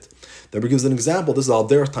Chacham did it. The Rebbe gives an example. This is al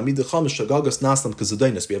derech tamid chacham shagagas naslam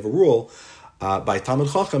kazadainis. We have a rule by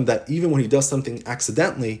Talmid Chacham that even when he does something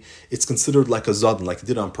accidentally, it's considered like a zadon, like he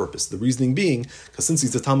did on purpose. The reasoning being, because since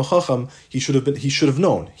he's a Talmid Chacham, he should have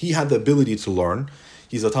known. He had the ability to learn.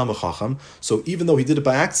 He's a Talmid Chacham, so even though he did it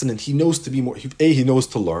by accident, he knows to be more. He knows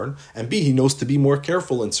to learn, and B, he knows to be more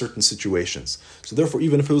careful in certain situations. So therefore,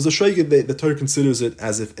 even if it was a shoyged, the Torah considers it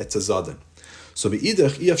as if it's a zadon. So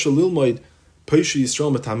beidach iyaf shalilmoid peish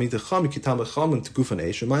Yisrael metamid chacham kitam chacham and tegufan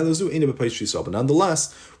eish and ma'lazu ina bepeish Yisrael. But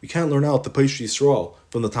nonetheless, we can't learn out the peish Yisrael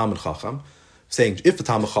from the Talmid Chacham, saying if the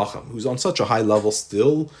Talmid Chacham, who's on such a high level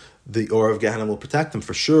still, the Or of Gehenna will protect them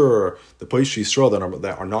for sure. The peish Yisrael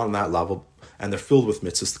that are not on that level, and they're filled with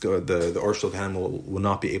mitzvahs, the Or Shel Gehenna will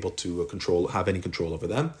not be able to have any control over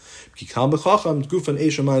them. Because the Talmid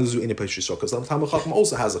Chacham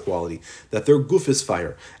also has a quality, that their guf is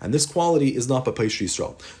fire, and this quality is not b'peish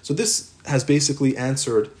Yisrael. So this has basically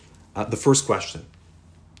answered the first question.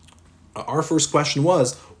 Our first question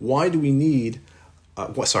was, why do we need,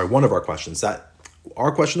 one of our questions,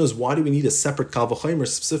 our question is, why do we need a separate Kal V'chomer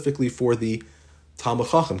specifically for the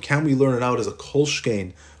Talmid Chacham? Can we learn it out as a kol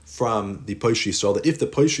shkein from the Peish Yisrael, that if the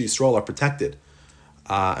Peish Yisrael are protected,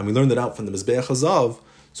 and we learned that out from the Mizbeach Hazav,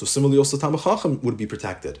 so similarly also Talmid Chacham would be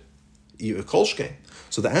protected, kol shkein.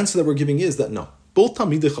 So the answer that we're giving is that no, both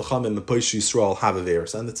Talmidei Chacham and Peish Yisrael have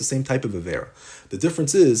Averos, and it's the same type of Avera. The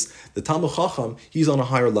difference is the Talmid Chacham, he's on a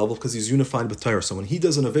higher level because he's unified with Torah. So when he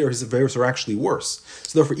does an Avera, his Averos are actually worse.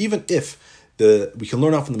 So therefore, even if we can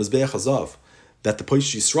learn out from the Mizbeach Hazav that the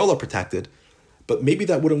Peish Yisrael are protected, but maybe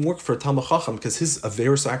that wouldn't work for a Talmid Chacham because his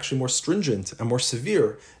Averos are actually more stringent and more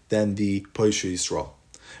severe than the Peish Yisrael.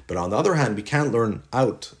 But on the other hand, we can't learn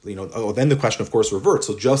out, then the question, of course, reverts.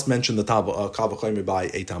 So just mention the Kal V'chomer by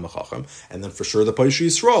a Talmid Chacham, and then for sure the Peish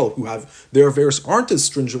Yisrael, who have their Averos aren't as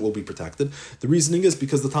stringent, will be protected. The reasoning is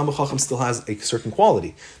because the Talmid Chacham still has a certain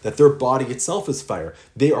quality, that their body itself is fire.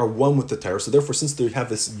 They are one with the Torah. So therefore, since they have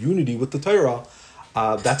this unity with the Torah,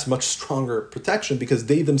 that's much stronger protection because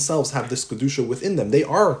they themselves have this kedusha within them. They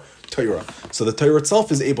are Torah, so the Torah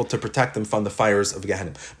itself is able to protect them from the fires of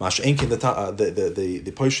Gehenna. Masha'enkin, the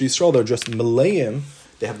Peish Yisrael, they're just Maleim.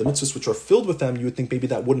 They have the mitzvahs which are filled with them. You would think maybe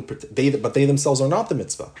that wouldn't, but they themselves are not the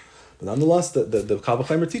mitzvah. But nonetheless, the Kal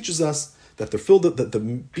V'chomer teaches us that they're filled, that the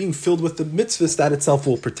being filled with the mitzvahs, that itself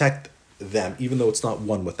will protect them, even though it's not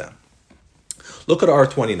one with them. Look at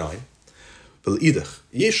R29. So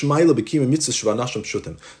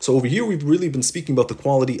over here we've really been speaking about the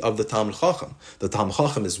quality of the Talmid Chacham. The Talmid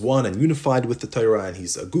Chacham is one and unified with the Torah, and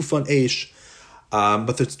he's a gufan eish.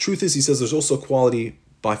 But the truth is, he says there's also a quality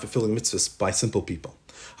by fulfilling mitzvahs by simple people.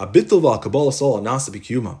 The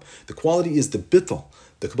quality is the bittul,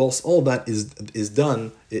 the kabbalas all that is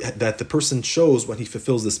done, that the person shows when he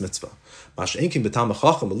fulfills this mitzvah. By learning in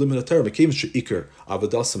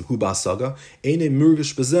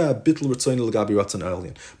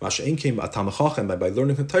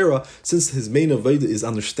Torah, since his main avodah is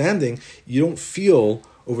understanding, you don't feel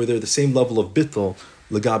over there the same level of bittul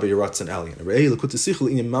legabe yiratzon alien. That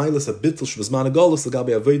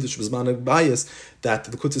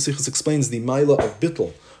the Likutei Sichos explains the maila of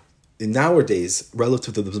bittul in nowadays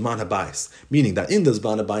relative to the Zman HaBayis, meaning that in the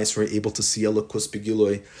Zman HaBayis we're able to see Elokus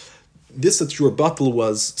Begiloi. This that your battle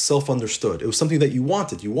was self-understood. It was something that you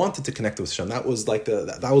wanted. You wanted to connect with Hashem. That was like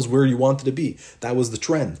that was where you wanted to be. That was the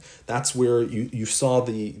trend. That's where you saw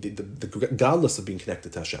the godless of being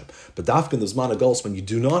connected to Hashem. But dafka in the Zman HaGolus, when you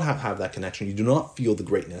do not have that connection, you do not feel the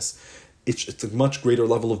greatness, it's a much greater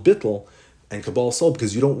level of bittul and Kabbalah soul,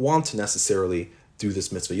 because you don't want to necessarily do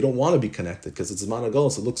this mitzvah. You don't want to be connected because it's Zman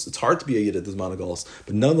HaGolus. It's hard to be a yid at the Zman HaGolus,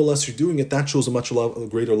 but nonetheless you're doing it. That shows a much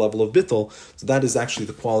greater level of bittul. So that is actually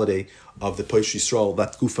the quality of the Poish Yisrael,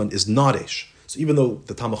 that gufan is not esh. So even though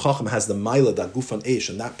the Talmid Chacham has the maila that gufan esh,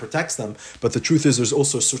 and that protects them, but the truth is there's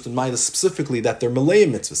also a certain maila specifically that they're malay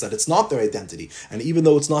mitzvahs, that it's not their identity. And even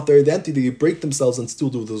though it's not their identity, they break themselves and still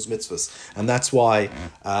do those mitzvahs. And that's why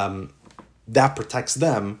that protects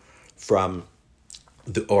them from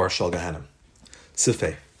the Or Shal Gehenim.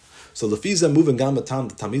 Sifei. So lefiza moving gamatam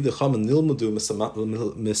the tamid cham and nilmudu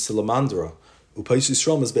misalamandra upais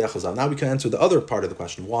Yisrael mizbeach hazav. Now we can answer the other part of the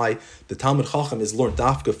question: why the Talmid Chacham is learned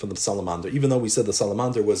dafka from the salamander, even though we said the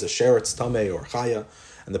salamander was a sheretz tamei or chaya,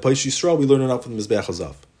 and the pais Yisrael we learn it out from the mizbeach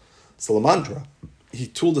hazav. Salamandra, he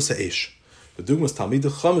told us a ish. The dugmas tamid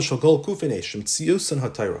cham shagol kufin ish mtzius and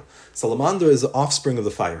hatayra. Salamander is the offspring of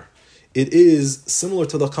the fire. It is similar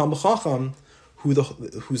to the Talmid Chacham,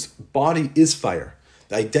 whose body is fire.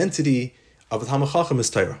 The identity of the Talmid Chacham is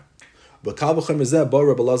Torah. But Kal V'chomer zeh bo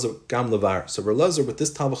Rabbi Elazar gam levar. So Rabbi Elazar, with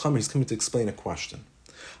this Tal V'chomer, he's coming to explain a question.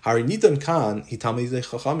 Hari nidan kan hi Talmidei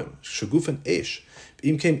Chachamim shegufen esh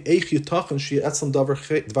v'im came eich yitachan she'etzlam dvar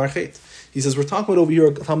chet. He says we're talking about over here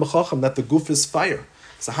a Talmid Chacham that the guf is fire.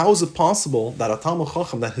 So how is it possible that a Talmid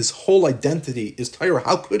Chacham, that his whole identity is Torah,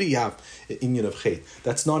 how could he have an inyan of chet?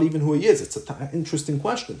 That's not even who he is. It's an interesting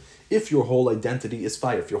question. If your whole identity is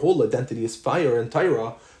fire, if your whole identity is fire and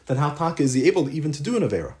Torah, then how taka is he able even to do an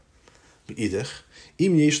avera? B'idich,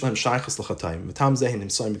 im yesh lahem shaychus l'chatayim, v'tam zeh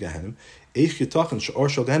nimsoim b'gehenim, eich yitachan she'or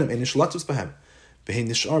shel gehenim ein nishlatus b'hem, v'hein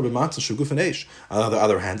nishar b'matzah shuguf and eish. On the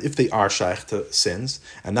other hand, if they are shaykh to sins,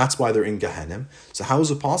 and that's why they're in Gehenim, so how is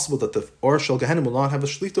it possible that the or shel Gehenim will not have a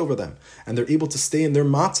shlit over them, and they're able to stay in their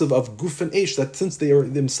matzav of guf and eish, that since they are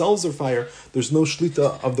themselves are fire, there's no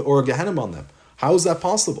shlita of the or Gehenim on them? How is that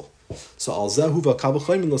possible? So al zehuva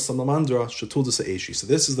kavachayim the salamandra shetuldas eishi. So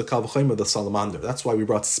this is the kavachayim of the salamander. That's why we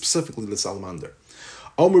brought specifically the salamander.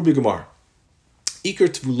 Omer b'gemar iker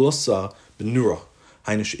tvulosa benura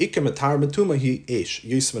hainish iker metar metuma hi eish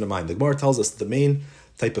yisem in mind. The Gemara tells us that the main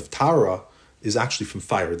type of tara is actually from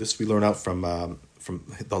fire. This we learn out from the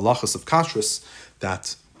halachas of kashrus,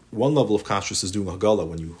 that one level of kashrus is doing hagala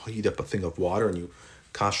when you heat up a thing of water and you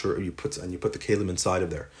kasher, or you put the kalim inside of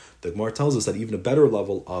there. The Gemara tells us that even a better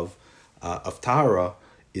level of tahara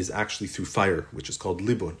is actually through fire, which is called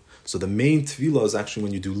libun. So the main tefillah is actually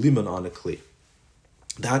when you do liman on a kli.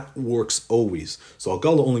 That works always. So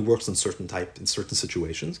Agala only works in certain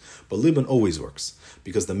situations, but libun always works,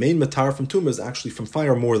 because the main matar from tumah is actually from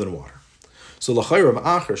fire more than water. So l'chayra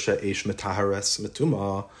ma'acher she'esh metahares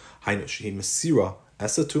metuma hainu shehi mesira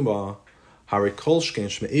esatuma hari kol shken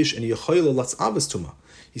shme'esh and yachayla latz avas tuma.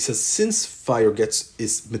 He says, since fire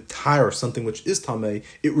is metar, something which is tamei,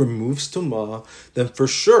 it removes tumah, then for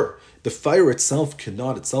sure the fire itself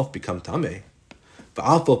cannot itself become tamei. But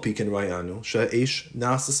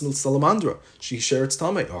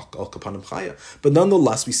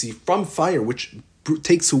nonetheless, we see from fire, which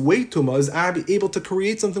takes away tumah, is able to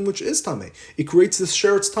create something which is tamei. It creates this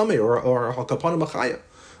sheretz tamei or hakapanim achaya.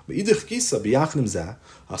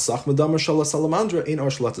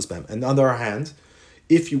 And on the other hand,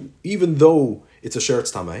 even though it's a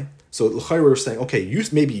sheretz tamei, so l'chayr we're saying, okay,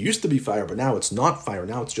 maybe it used to be fire, but now it's not fire,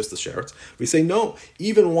 now it's just a sheretz. We say, no,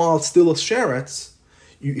 even while it's still a sheretz,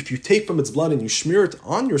 if you take from its blood and you smear it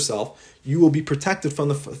on yourself, you will be protected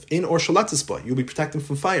from in or shalatzisba, you'll be protected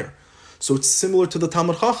from fire. So it's similar to the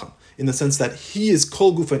Talmid Chacham, in the sense that he is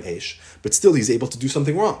kol gufan eish, but still he's able to do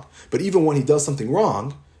something wrong. But even when he does something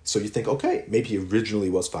wrong, so you think, okay, maybe he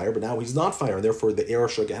originally was fire, but now he's not fire, and therefore the air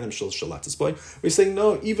shaganim shel shalatzis boy. We're saying,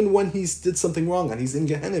 no, even when he did something wrong and he's in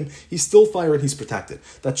Gehenim, he's still fire and he's protected.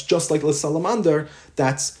 That's just like the salamander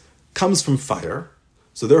that comes from fire,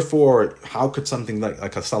 So therefore, how could something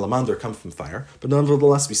like a salamander come from fire? But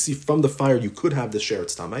nonetheless, we see from the fire you could have the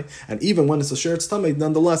sheretz tamei, and even when it's a sheretz tamei,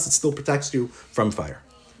 nonetheless, it still protects you from fire.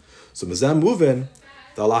 So mezem movin,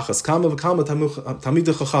 the alachas kama v'kama tamid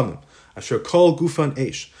chachamim asher kol gufan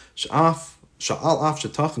eish sha'al af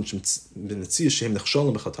shetachin b'netziyah shehem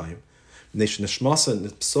nechsholim b'chatayim neish neshmasa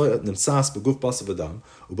nimsas b'guf basa v'dam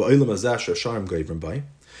u'ba'olam hazeh asher sharim gavrim bay.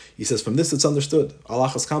 He says, from this it's understood,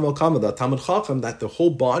 alachas kama that tamid chacham, that the whole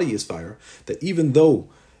body is fire, that even though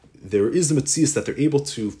there is a metzias that they're able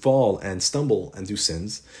to fall and stumble and do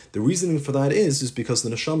sins, the reasoning for that is because the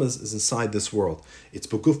neshama is inside this world. It's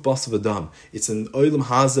beguf basav adam. It's an oilam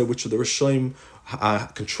hazeh, which the Rishonim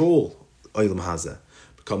control oilam hazeh.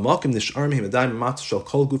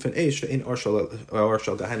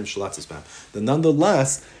 Then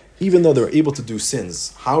nonetheless, even though they're able to do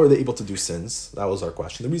sins, how are they able to do sins? That was our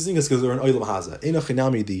question. The reasoning is because they're an oilam hazeh.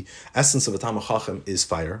 Einachinami, the essence of a tamid chacham is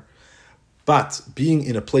fire. But being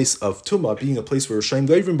in a place of tumah, being a place where Hashem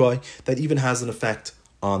gavrim by, that even has an effect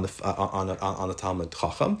on a Talmud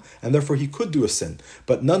Chacham, and therefore he could do a sin.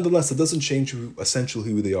 But nonetheless, it doesn't change essentially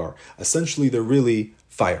who they are. Essentially, they're really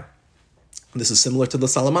fire. And this is similar to the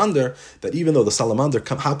salamander, that even though the salamander,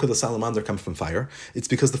 how could the salamander come from fire? It's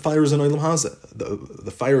because the fire is in Olam Hazeh.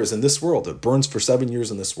 The fire is in this world. It burns for 7 years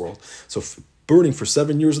in this world. So burning for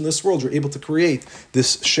 7 years in this world, you're able to create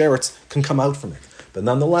this sheretz can come out from it. But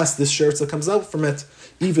nonetheless, this sheretz that comes out from it,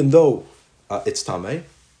 even though it's tamei,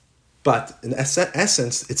 but in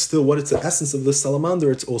essence, it's still what it's the essence of the salamander.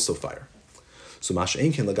 It's also fire. So Masha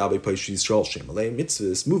Einkin lagabe Parshas Yisrael shemalei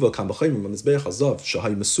mitzvahs muva kam b'chayim mizbeach hazav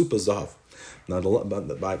shahay mesupa zahav. Now,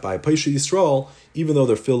 by Parshas Yisrael, even though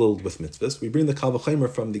they're filled with mitzvahs, we bring the kal v'chayim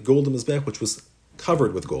from the golden mizbeach, which was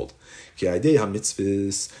covered with gold. Ki aidei ha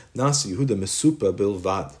mitzvahs nasi Yehuda mesupa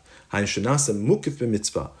bilvad hain shenasa mukif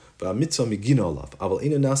b'mitzvah.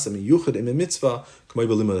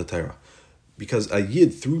 Because a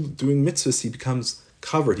yid, through doing mitzvahs, he becomes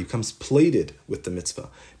covered, he becomes plated with the mitzvah.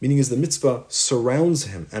 Meaning is the mitzvah surrounds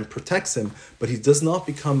him and protects him, but he does not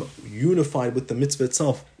become unified with the mitzvah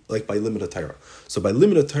itself, like by limud Torah. So by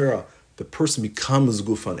limud Torah, the person becomes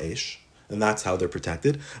gufan eish, and that's how they're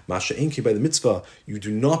protected. Masha Enki, by the mitzvah, you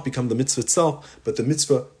do not become the mitzvah itself, but the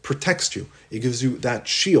mitzvah protects you. It gives you that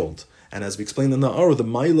shield. And as we explained in the Aruch, the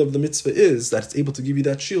mile of the mitzvah is that it's able to give you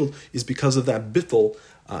that shield is because of that bittul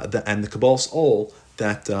and the kabbalas all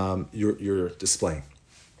that you're displaying.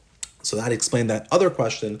 So that explained that other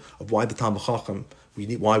question of why the Talmid Chacham,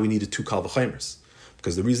 why we needed 2 kal v'chaimers.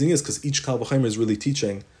 Because the reason is because each kal v'chaimer is really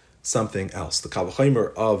teaching something else. The kal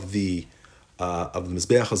v'chaimer of the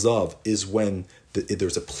mizbeach hazav is when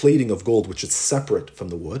there's a plating of gold which is separate from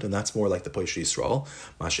the wood, and that's more like the Parshas Yisrael.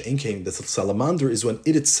 Masha Enkein, the salamander is when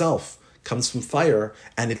it itself comes from fire,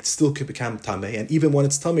 and it still could become tamei, and even when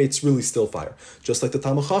it's tamei, it's really still fire. Just like the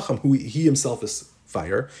Talmid Chacham, who he himself is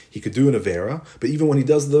fire, he could do an avera, but even when he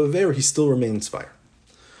does the avera, he still remains fire.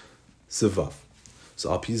 Sivav.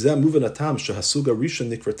 So now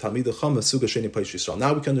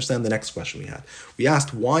we can understand the next question we had. We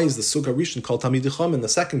asked, why is the Suga Rishon called Tamid Chacham and the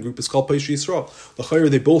second group is called Parshas Yisrael?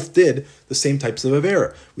 They both did the same types of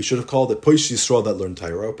avera. We should have called it Parshas Yisrael that learn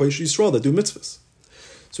Torah or Parshas Yisrael that do mitzvahs.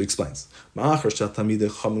 So he explains. He says,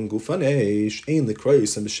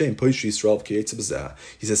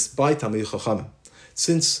 by Tamid Chacham,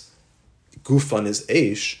 since Gufan is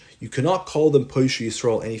Eish, you cannot call them Parshas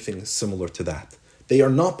Yisrael anything similar to that. They are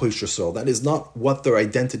not Parshas Yisrael. That is not what their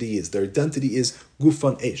identity is. Their identity is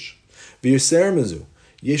Gufan Eish. V'yirser mezu,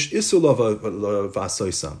 yesh isu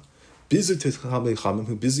v'asoisam, bizu Tamid Chacham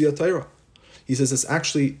hu bizu Torah. He says it's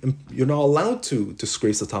actually, you're not allowed to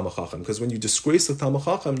disgrace the Talmid Chacham, because when you disgrace the Talmid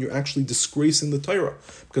Chacham, you're actually disgracing the Torah.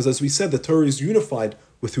 Because as we said, the Torah is unified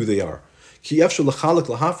with who they are. Because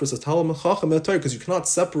you cannot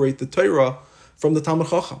separate the Torah from the Talmid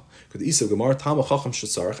Chacham. He says the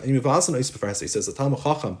Talmid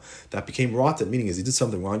Chacham that became rotten, meaning is he did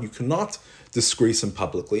something wrong, you cannot disgrace him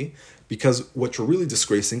publicly, because what you're really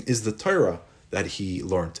disgracing is the Torah that he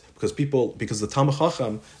learned. Because the Talmid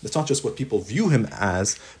Chacham, it's not just what people view him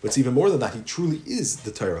as, but it's even more than that. He truly is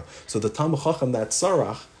the Torah. So the Talmid Chacham that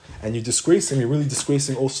sarach, and you disgrace him, you're really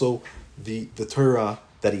disgracing also the Torah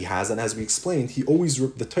that he has. And as we explained,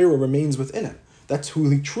 the Torah remains within him. That's who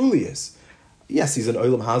he truly is. Yes, he's an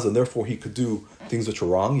Olam Hazeh, and therefore he could do things which are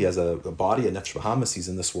wrong. He has a body, a nefesh b'hamas, he's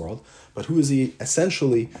in this world. But who is he?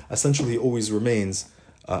 Essentially, he always remains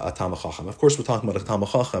a Talmid Chacham. Of course, we're talking about a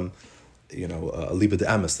Talmid Chacham, a liba de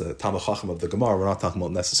emes, the Talmid Chacham of the Gemara. We're not talking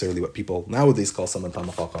about necessarily what people nowadays call someone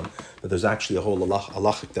Talmid Chacham, but there's actually a whole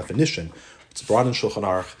halachic definition. It's brought in Shulchan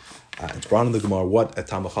Aruch, It's brought in the Gemara what a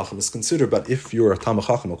Talmid Chacham is considered, but if you're a Talmid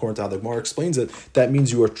Chacham, according to how the Gemara explains it, that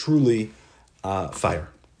means you are truly fire.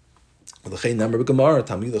 Therefore, the Gemara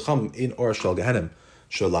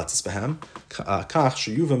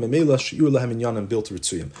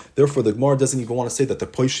doesn't even want to say that the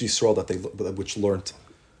Poish Yisrael which learned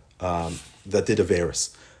that did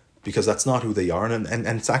Averis, because that's not who they are, and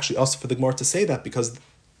it's actually also for the Gemara to say that, because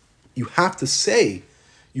you have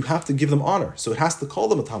to give them honor, so it has to call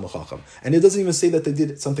them a Talmid Chacham, and it doesn't even say that they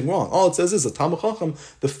did something wrong. All it says is a Talmid Chacham,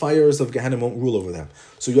 the fires of Gehenna won't rule over them.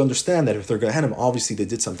 So you understand that if they're Gehenna, obviously they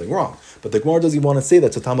did something wrong. But the Gemara doesn't want to say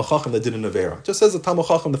that's a Talmid Chacham that did an Avera. It just says a Talmid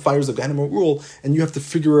Chacham, the fires of Gehenna won't rule, and you have to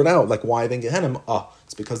figure it out, like why then Gehenna?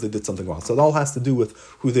 It's because they did something wrong. So it all has to do with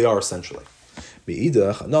who they are essentially.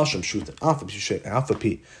 Meidach anashim shuten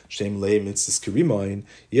afapi shem lei mitzvahs kirimayin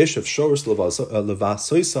yeshav shorus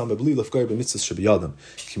levasoisam ebli lefgar b'mitzvahs shebiyadam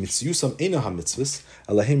kimitziyusam ena hamitzvahs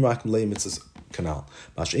alahem rak lei mitzvahs kanal.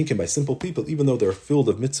 Mashenkin by simple people, even though they're filled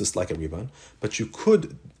of mitzvahs like a riban, but you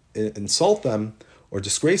could insult them or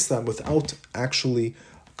disgrace them without actually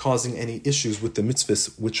causing any issues with the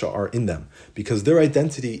mitzvahs which are in them, because their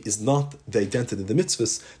identity is not the identity of the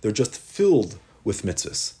mitzvahs; they're just filled with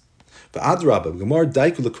mitzvahs. But Adrabah, Gemara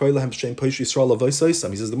daiku lekroy lahem shem Poish Yisrael avosaisam.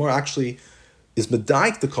 He says the Gemara actually is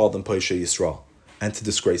medaik to call them Poish Yisrael and to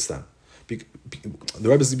disgrace them. The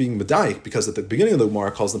Rebbe is being medaik because at the beginning of the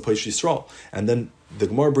Gemara calls them Poish Yisrael, and then the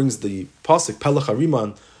Gemara brings the pasuk Pelech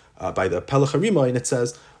Hariman by the Pelech Harima, and it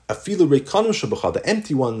says afilu reikanim shabacha, the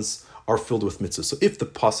empty ones are filled with mitzvahs. So if the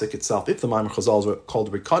pasuk itself, if the Ma'amar Chazal is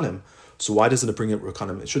called reikanim, so why doesn't it bring it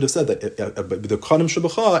Rekanim? It should have said that the Kanim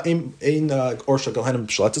Shabacha ein Orsha Galhanim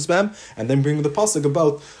Shalatis Bam, and then bring the pasuk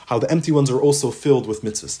about how the empty ones are also filled with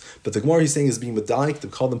mitzvahs. But the Gemara he's saying is being medaik to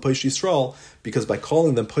call them Poish Yisrael, because by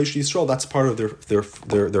calling them Poish Yisrael, that's part of their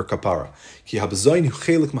kapara. Ki habazayin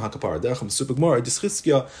chelik mahakapara. Derecham Supik Gemara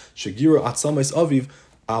Dischiskia Shagira Atzamais Aviv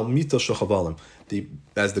Al Mita Shachavalim.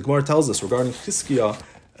 As the Gemara tells us regarding Chizkiah,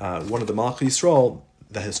 one of the Malach Yisrael,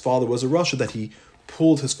 that his father was a Rasha, that he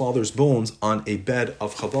pulled his father's bones on a bed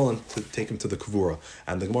of chavalim to take him to the kavura.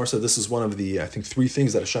 And the Gemara said this is one of the, I think, 3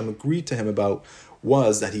 things that Hashem agreed to him about,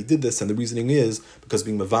 was that he did this, and the reasoning is because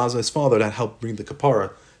being mavaza his father, that helped bring the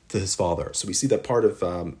kapara to his father. So we see that part of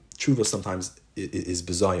tshuva sometimes is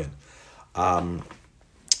bizayin.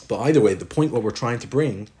 But either way, the point what we're trying to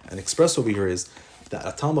bring and express over here is that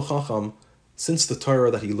a Talmid Chacham, since the Torah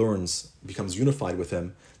that he learns becomes unified with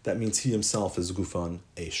him, that means he himself is gufan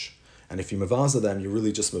eish. And if you mavaza them, you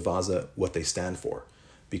really just mavaza what they stand for,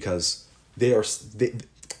 because the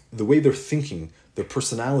way they're thinking, their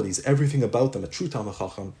personalities, everything about them, a true Talmid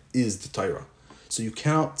Chacham is the Torah. So you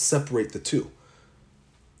cannot separate the two.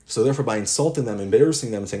 So therefore, by insulting them,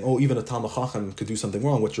 embarrassing them, and saying, even a Talmid Chacham could do something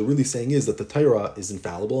wrong, what you're really saying is that the Torah is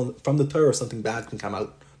infallible, and from the Torah something bad can come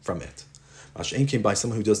out from it. Masha'en came by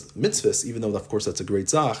someone who does mitzvahs, even though of course that's a great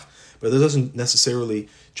zach, but it doesn't necessarily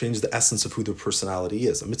change the essence of who their personality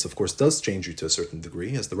is. A mitzvah, of course, does change you to a certain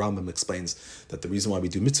degree, as the Rambam explains that the reason why we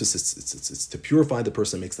do mitzvahs it's to purify the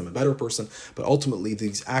person, makes them a better person, but ultimately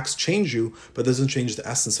these acts change you, but it doesn't change the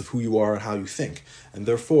essence of who you are and how you think. And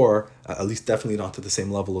therefore, at least definitely not to the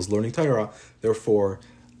same level as learning Torah, therefore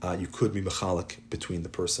you could be mechalik between the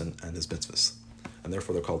person and his mitzvahs. And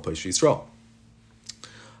therefore they're called Poish Yisrael.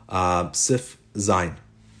 Sif Zayin.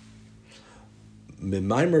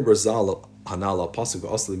 Mimaimer Brazal Hanala Pasuk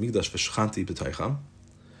Asli Migdash V'Shchanti B'Teicham.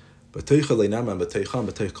 B'Teicha Leinama B'Teicham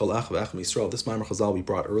B'Teich Kol Ach V'Ach Yisrael. This Maimer Chazal we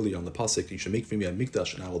brought earlier on the pasuk. You should make for me a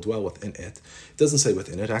Migdash, and I will dwell within it. It doesn't say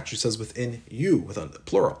within it. It actually says within you, within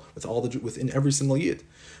plural, within every single yid.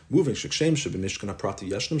 Moving Shekshem Sheb Mishkan Prati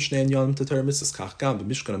Yashnim Shnei Yanim Teter Mitzvahs Kach Gam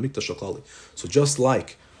B'Mishkan Mikdash Aklali. So just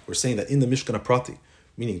like we're saying that in the Mishkan Prati,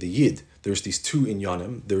 meaning the yid, there's these 2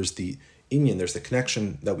 inyanim. There's the inyan, there's the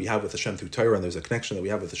connection that we have with Hashem through Torah, and there's a connection that we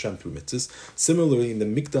have with Hashem through mitzvahs. Similarly, in the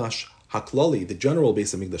Mikdash Haklali, the general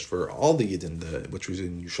base of Mikdash for all the Yidden, which was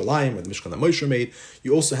in Yerushalayim, or the Mishkan that Moshe made,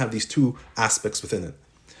 you also have these 2 aspects within it.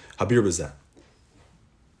 Habir B'zeh.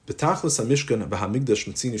 B'tachlis HaMishkan v'HaMikdash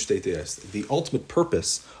Mitzini Shtei Te'es. The ultimate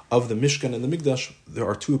purpose of the Mishkan and the Mikdash, there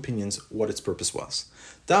are 2 opinions what its purpose was.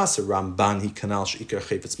 Das Ramban hi kanal she'ikar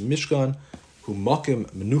chayfetz Mishkan hu makim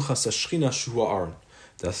menuchas hashchina shu ha'aron.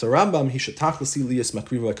 That's the Rambam. He should tachlasi liyas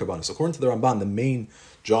makriv lekarbanos. According to the Ramban, the main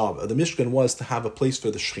job of the Mishkan was to have a place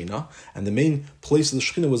for the Shechina, and the main place of the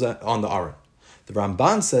Shechina was on the Aron. The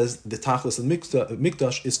Ramban says the tachlis of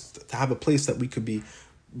Mikdash is to have a place that we could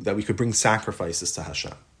bring sacrifices to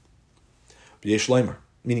Hashem. B'yesh leimer,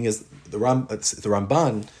 meaning is the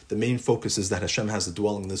Ramban, the main focus is that Hashem has a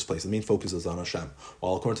dwelling in this place. The main focus is on Hashem.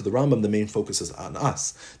 While according to the Rambam, the main focus is on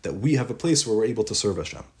us, that we have a place where we're able to serve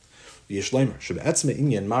Hashem. V'yeshleimer shebe'etzme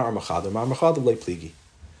inyan ma'ar machad lei pligi.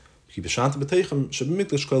 He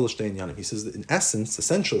says that in essence,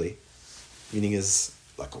 essentially, meaning is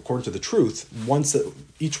like according to the truth,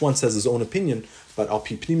 each one says his own opinion, but al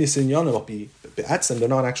pi pnimis inyanim, al pi be'etzem, they're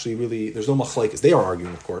not actually really, there's no machlekes. They are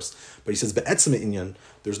arguing, of course, but he says be'etzem inyan,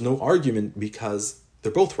 there's no argument because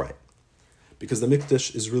they're both right. Because the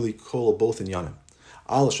mikdash is really kol both inyanim.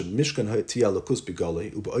 That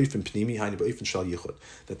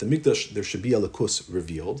the mikdash, there should be a lakus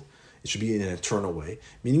revealed. It should be in an internal way.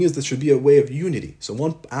 Meaning is there should be a way of unity. So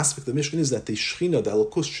one aspect of the Mishkan is that the Shechina, the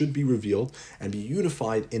Elokus, should be revealed and be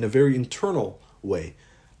unified in a very internal way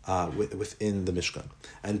within the Mishkan.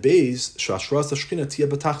 And Beis, Shashras the Shechina tia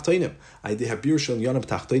b'tachtainim. Aydei habir shel yanam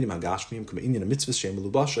b'tachtainim hagashmim k'ma inyan mitzvahs shem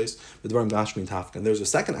melubashais b'dvarim gashmim tafka. And there's a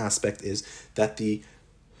second aspect is that the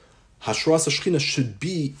Hashras Shechina should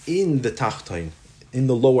be in the Tachtain, in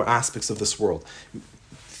the lower aspects of this world,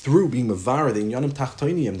 through being Mavara, the Inyanim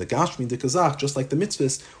Tachtainim, the Gashmi, the Kazakh, just like the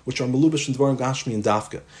mitzvahs, which are Melubash and Dvarim Gashmi and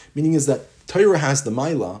Dafka. Meaning is that Torah has the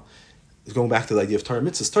Maila, going back to the idea of Torah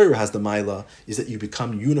mitzvahs, Torah has the Maila, is that you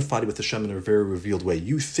become unified with Hashem in a very revealed way.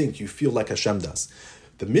 You feel like Hashem does.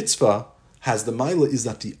 The mitzvah has the Maila, is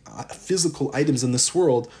that the physical items in this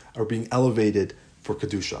world are being elevated for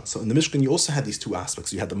Kedusha. So in the Mishkan, you also had these two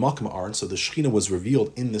aspects. You had the Makam Aron, so the Shekhinah was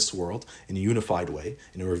revealed in this world in a unified way,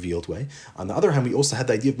 in a revealed way. On the other hand, we also had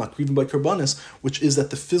the idea of Makrivim by Karbanis, which is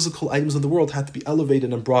that the physical items of the world had to be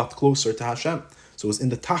elevated and brought closer to Hashem. So it was in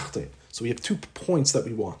the Tachtin. So we have 2 points that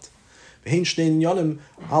we want. These are the 2 inyanim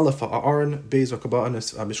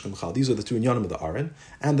of the Aron,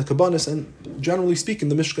 and the Kabbanis, and generally speaking,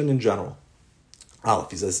 the Mishkan in general.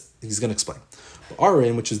 Aleph, he says, he's going to explain.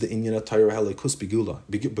 Aron, which is the inyan of Torah helikus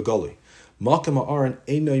begoli, makam Aron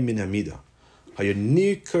einay min hamida.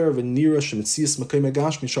 Hayanikar v'nira shemitzias makay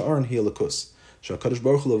megashmi sha'aron helikus. Sha'kadosh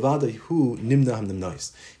baruch hu levada hu nimna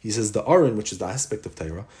hamnimnais. He says the Aron, which is the aspect of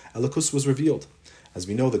Torah, helikus was revealed. As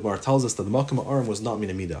we know, the Gemara tells us that the makam Aron was not min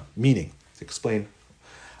hamida. Meaning, to explain,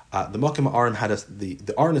 the makam Aron had the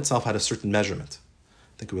Aron itself had a certain measurement.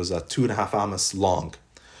 I think it was 2.5 amas long.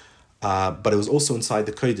 But it was also inside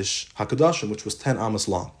the Kodesh HaKadoshim, which was 10 amas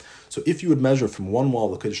long. So if you would measure from one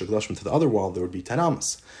wall of the Kodesh HaKadoshim to the other wall, there would be 10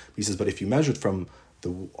 amas. He says, but if you measured from the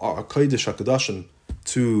Kodesh HaKadoshim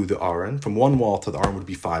to the Aron, from one wall to the Aron would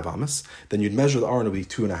be 5 amas. Then you'd measure the Aron, it would be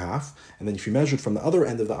 2.5. And then if you measured from the other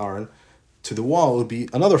end of the Aron to the wall, it would be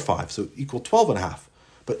another 5, so equal 12.5.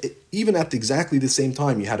 But even at exactly the same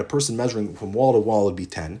time, you had a person measuring from wall to wall, it would be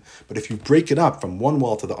 10. But if you break it up from one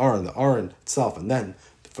wall to the Aron itself, and then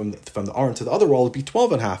from the Aron to the other wall, it'd be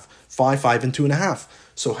 12.5, 5, and 2.5.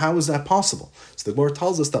 So how is that possible? So the Gemara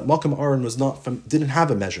tells us that Makam Aron didn't have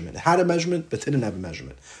a measurement. It had a measurement, but didn't have a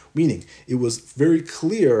measurement. Meaning, it was very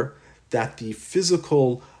clear that the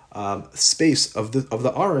physical space of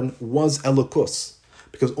the Aron was Elokus.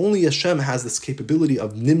 Because only Hashem has this capability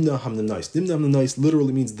of Nimna Hamnanais. Nimna Hamnanais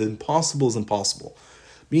literally means the impossible is impossible.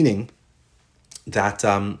 Meaning that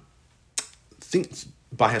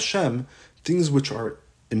by Hashem, things which are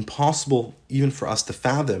impossible even for us to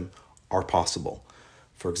fathom are possible.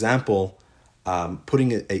 For example,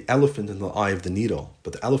 putting an elephant in the eye of the needle,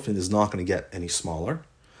 but the elephant is not going to get any smaller,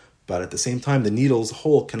 but at the same time, the needle's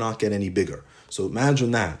hole cannot get any bigger. So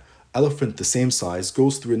imagine that. Elephant the same size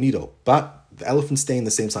goes through a needle, but the elephant's staying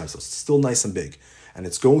the same size, so it's still nice and big. And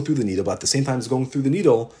it's going through the needle, but at the same time it's going through the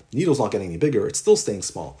needle's not getting any bigger, it's still staying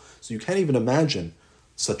small. So you can't even imagine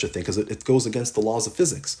such a thing, because it goes against the laws of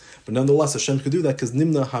physics. But nonetheless, Hashem could do that, because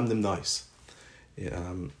nimna ham nimnais.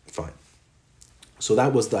 Fine. So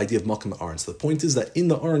that was the idea of Makam Aron. So the point is that in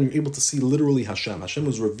the Aron, you're able to see literally Hashem. Hashem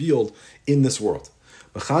was revealed in this world.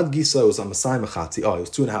 Mechad Gisa was Amasai Mechati. It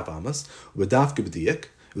was 2.5 amas. Udaf Gebdiek.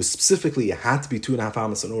 It was specifically, it had to be 2.5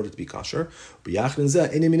 amas in order to be kosher. Vayakhel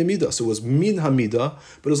zeh ene min hamida. So it was min hamida,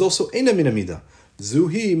 but it was also ene min hamida.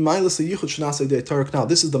 Zuhi mailas yichud shnasei de Torah. Now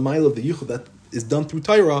this is the mile of the yichud that is done through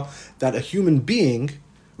Torah, that a human being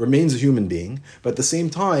remains a human being, but at the same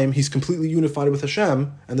time he's completely unified with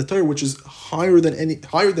Hashem and the Torah, which is higher than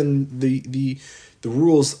the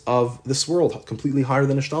rules of this world, completely higher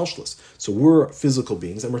than Ishtalshlis. So we're physical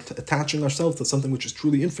beings and we're attaching ourselves to something which is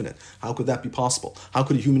truly infinite. How could that be possible? How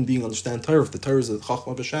could a human being understand Torah? If the Torah is the Chachma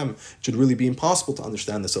of Hashem, it should really be impossible to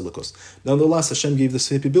understand this Elikos. Nonetheless, Hashem gave this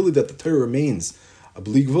capability that the Torah remains a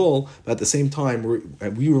bli gvul, but at the same time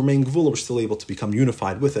we remain gvul, we're still able to become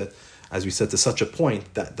unified with it, as we said, to such a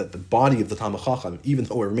point that the body of the Talmid Chacham, even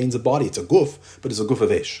though it remains a body, it's a guf, but it's a guf of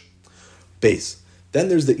Eish. Base. Then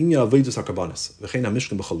there's the Inya of Veidus HaKarbanis. V'chein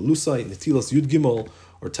HaMishkan b'chalulusai, netilas Yud Gimel,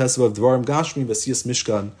 or Tesvav Dvarim Gashmi, v'siyas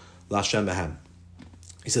Mishkan, L'Hashem Behem.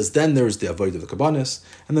 He says, then there's the avoid of the Kabbanis,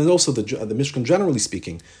 and then also the Mishkan, generally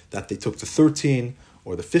speaking, that they took the 13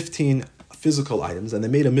 or the 15 physical items and they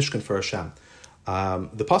made a Mishkan for Hashem.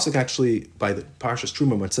 The pasuk actually, by the Parshas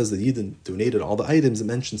Truma, when it says that Yidden donated all the items, it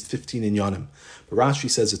mentions 15 in Yanim. But Rashi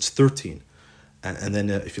says it's 13. And then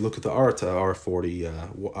if you look at the R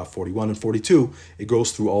 41 and 42, it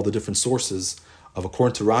goes through all the different sources of,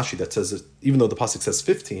 according to Rashi, that says that even though the pasuk says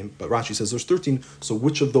 15, but Rashi says there's 13, so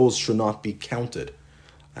which of those should not be counted?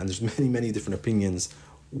 And there's many, many different opinions.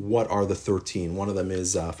 What are the 13? One of them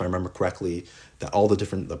is, if I remember correctly, that all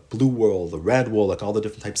the blue wool, the red wool, like all the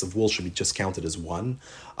different types of wool should be just counted as one.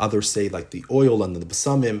 Others say like the oil and the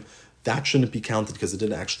basamim, that shouldn't be counted because it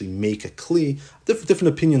didn't actually make a kli. Different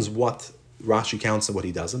opinions what Rashi counts and what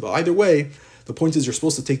he doesn't. But either way, the point is you're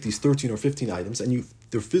supposed to take these 13 or 15 items, and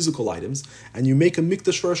they're physical items, and you make a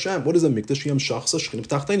mikdash for Hashem. What is a mikdash?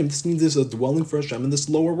 This means there's a dwelling for Hashem in this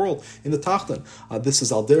lower world, in the tachtan. This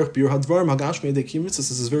is al derech bir hadvarim hagashmi yedei kiyum mitzvahs.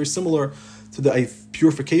 This is very similar to the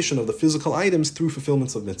purification of the physical items through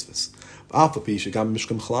fulfillments of mitzvahs. And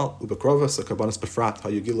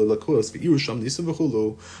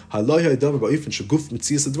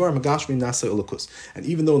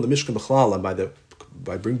even though in the Mishkan B'chlal and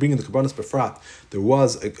by bringing the Kabbanis Befrat, there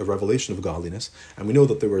was a revelation of godliness, and we know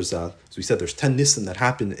that there was, as we said, there's 10 Nissen that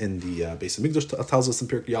happened in the Beis Hamikdash, tells us in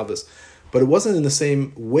Pirkei Avos, but it wasn't in the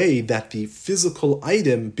same way that the physical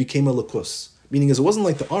item became a lakus. Meaning, it wasn't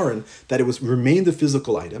like the Aron, that it remained a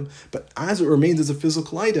physical item, but as it remained as a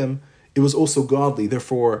physical item, it was also godly.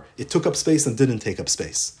 Therefore, it took up space and didn't take up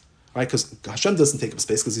space, right? Because Hashem doesn't take up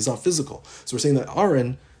space because he's not physical. So we're saying that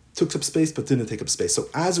Aron took up space but didn't take up space. So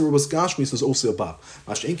as it was Gashmi, it was also above.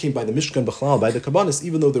 Mashiach came by the Mishkan B'chlal, by the Kabbanis,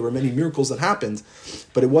 even though there were many miracles that happened,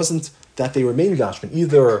 but it wasn't that they remained Gashmi.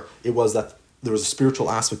 Either it was that there was a spiritual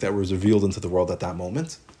aspect that was revealed into the world at that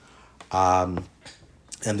moment, and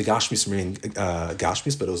the Gashmis remained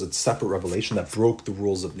Gashmis, but it was a separate revelation that broke the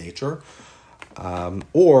rules of nature,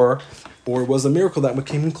 or it was a miracle that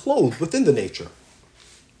became enclosed within the nature.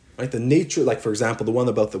 Right, the nature, like for example, the one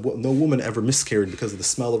about no woman ever miscarried because of the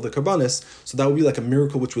smell of the karbanis, so that would be like a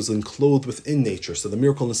miracle which was enclosed within nature. So the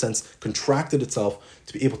miracle, in a sense, contracted itself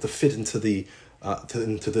to be able to fit into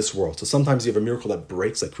into this world. So sometimes you have a miracle that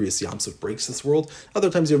breaks, like Kriyas Yamsuf breaks this world. Other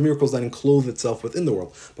times you have miracles that enclose itself within the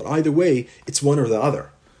world. But either way, it's one or the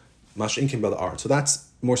other. Mash'inkim by the art. So that's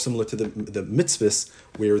more similar to the mitzvahs,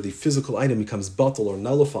 where the physical item becomes batal or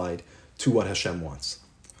nullified to what Hashem wants.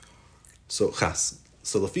 So chas.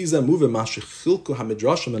 So lefiza move mashchilku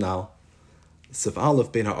hamidrashim anal sif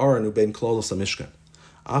aleph ben haaron u ben klolos hamishkan.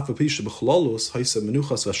 Afa pisha b'chlolos haisa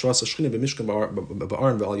menuchas v'ashras hashchina b'mishkan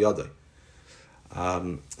ba'aron v'al yadai.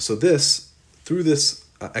 So through this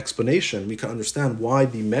explanation, we can understand why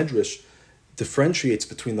the Medrash differentiates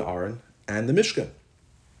between the Aron and the Mishkan.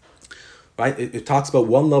 Right? It talks about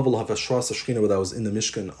one level of Hashras HaShechina that was in the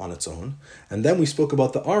Mishkan on its own, and then we spoke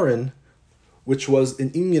about the Aron, which was an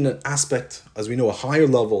Inyan aspect, as we know, a higher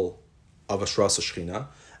level of Hashras HaShechina,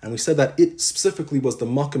 and we said that it specifically was the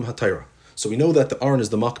Makim HaTorah. So we know that the Aron is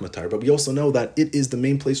the Makim HaTorah, but we also know that it is the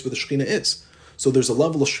main place where the Shechina is. So there's a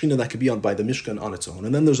level of Shechina that could be on by the Mishkan on its own,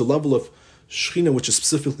 and then there's a level of Shechina which is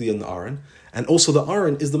specifically in the Aron, and also the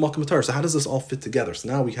Aron is the Makom HaTorah. So how does this all fit together? So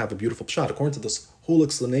now we have a beautiful pshat. According to this whole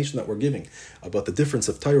explanation that we're giving about the difference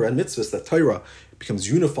of Torah and mitzvahs, that Torah becomes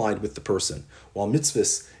unified with the person, while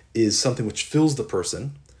mitzvahs is something which fills the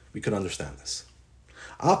person, we can understand this.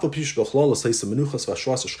 Even though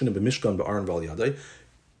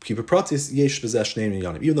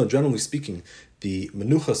generally speaking, the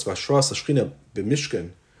menuchas v'ashras hashchina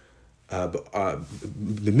b'mishkan,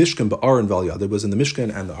 b'mishkan ba'aron v'al was in the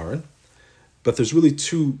Mishkan and the Aron, but there's really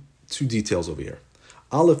two details over here.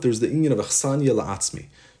 Aleph, there's the inyan of achsanya la'atzmi,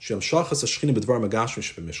 she'am shachas hashchina b'dvar magashmi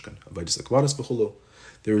sheb'mishkan, avodas akvaras v'chulu.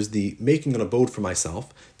 There is the making an abode for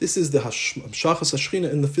myself. This is the shachas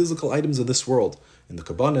hashchina in the physical items of this world, in the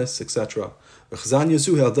kabbanis, etc. V'chzanya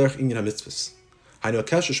zu ha'al derech inyan ha'mitzvahs.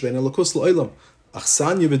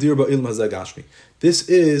 This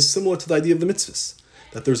is similar to the idea of the mitzvahs,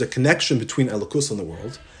 that there's a connection between Elokus and the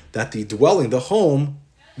world, that the dwelling, the home,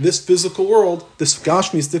 this physical world, this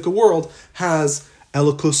Gashmistika world, has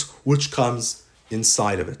Elokus which comes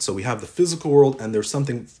inside of it. So we have the physical world and there's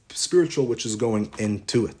something spiritual which is going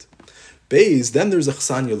into it. Beis, then there's a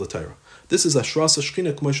Chsanya L'Torah. This is Ashras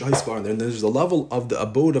Hashchina K'mosh Ha'isbar, and there's the level of the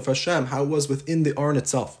abode of Hashem, how it was within the Aron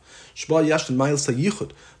itself.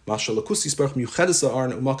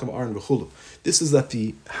 This is that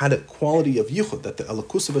the had a quality of yichud, that the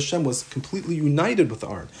Elokus of Hashem was completely united with the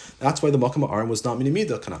Aron. That's why the Makam Aron was not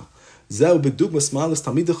minimida kanal.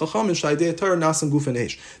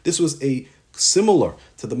 This was a similar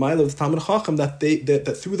to the Maila of the Talmid Chacham,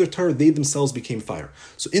 that through their Torah they themselves became fire.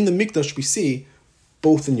 So in the Mikdash we see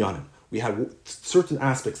both in Yanim. We have certain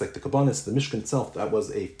aspects like the Kabbanis, the Mishkan itself, that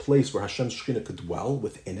was a place where Hashem's Shekhinah could dwell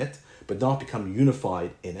within it, but not become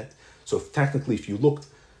unified in it. So technically, if you looked,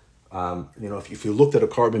 if you looked at a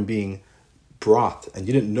carbon being brought and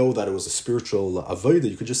you didn't know that it was a spiritual avodah,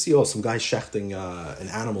 you could just see, some guy shechting an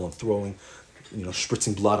animal and throwing,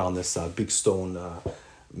 spritzing blood on this big stone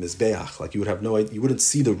mizbeach. Like you would have you wouldn't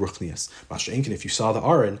see the ruchnius. Masha'inkin, if you saw the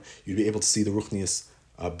aron, you'd be able to see the ruchnius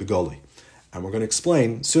begoli. And we're going to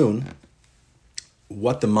explain soon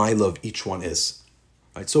what the Maila of each one is.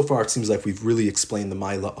 Right? So far, it seems like we've really explained the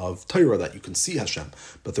Maila of Torah, that you can see Hashem.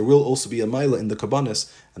 But there will also be a Maila in the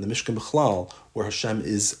Kabbanis and the Mishkan B'chlal, where Hashem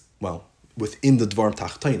is, within the Dvar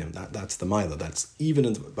Tachtainim. That's the Maila. That's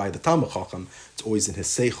even by the Talmid Chacham, it's always in his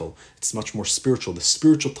Seichel. It's much more spiritual. The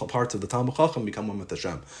spiritual parts of the Talmid Chacham become one with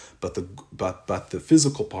Hashem. But the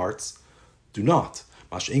physical parts do not.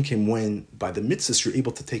 Masha'inkim, when by the mitzvahs you're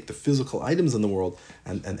able to take the physical items in the world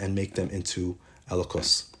and make them into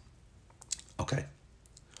Elokus. Okay.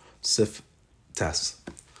 Sif Tes.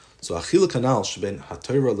 So Achila Kanal Sheben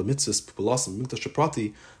HaTorah LeMitzvahs Pulas Mikdash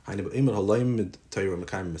Prati Hainu B'Eimer Halayim Mid Torah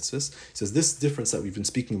Mekayim Mitzvahs. He says this difference that we've been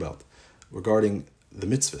speaking about regarding the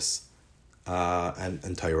mitzvahs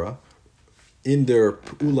and Torah in their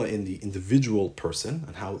pu'ula in the individual person,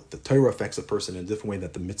 and how the Torah affects a person in a different way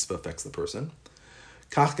that the mitzvah affects the person.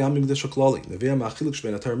 And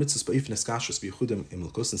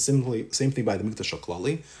similarly, same thing by the Mikdash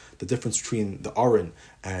HaKlali, the difference between the Aron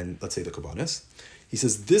and, let's say, the Kabbanis. He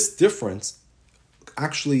says this difference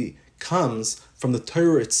actually comes from the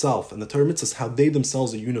Torah itself, and the Torah mitzvahs, how they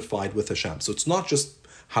themselves are unified with Hashem. So it's not just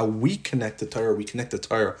how we connect to Torah. We connect to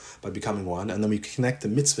Torah by becoming one, and then we connect to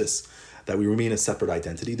mitzvahs, that we remain a separate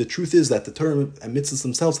identity. The truth is that the Torah and mitzvahs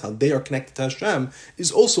themselves, how they are connected to Hashem,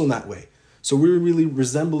 is also in that way. So we're really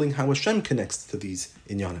resembling how Hashem connects to these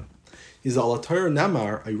inyanim. He's al Torah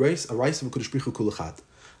namar a race of Kodesh Brichu kulachad,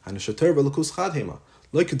 and a shater v'lukus chad hema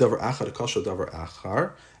like davar achar akasha davar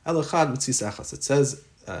achar elachad mitzis achas. It says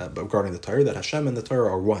regarding the Torah that Hashem and the Torah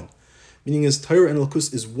are one, meaning is Torah and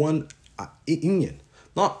lukus is one inyan,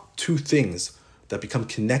 not two things that become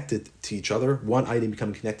connected to each other. One item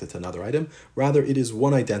becoming connected to another item. Rather, it is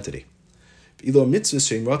one identity. By the mitzvahs,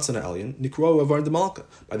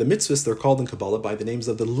 they're called in Kabbalah by the names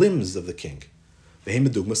of the limbs of the king.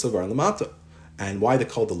 And why they're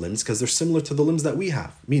called the limbs? Because they're similar to the limbs that we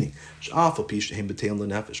have. Meaning, that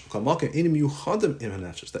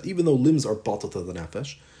even though limbs are bottled to the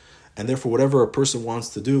nefesh, and therefore whatever a person wants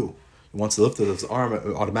to do, he wants to lift his arm,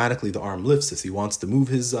 automatically the arm lifts. If he wants to move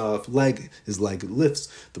his leg lifts.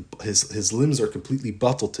 His limbs are completely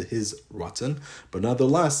bottled to his ratzon. But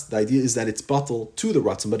nonetheless, the idea is that it's bottled to the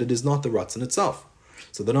ratzon, but it is not the ratzon itself.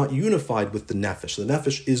 So they're not unified with the nefesh. The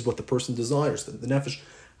nefesh is what the person desires. The nefesh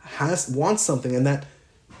wants something, and that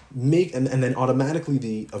and then automatically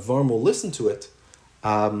the avarm will listen to it.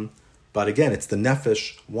 But again, it's the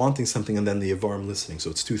nefesh wanting something and then the avarim listening. So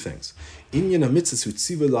it's two things. The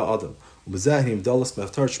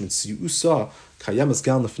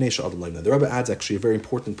Rebbe adds actually a very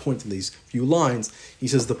important point in these few lines. He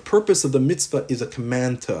says the purpose of the mitzvah is a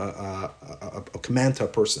command to a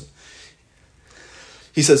person.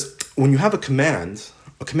 He says when you have a command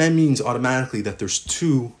means automatically that there's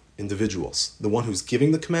two individuals: the one who's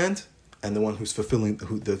giving the command and the one who's fulfilling,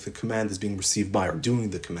 the command is being received by, or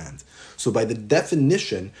doing the command. So by the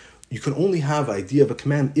definition, you can only have an idea of a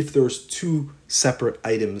command if there's two separate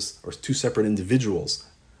items or two separate individuals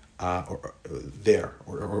or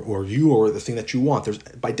you or the thing that you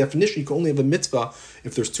want. By definition, you can only have a mitzvah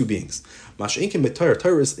if there's two beings. Masha'inkin b'Torah,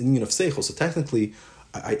 Torah is an union of seichel. So technically,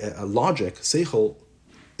 a logic, seichel,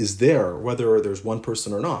 is there whether there's one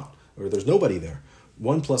person or not, or there's nobody there.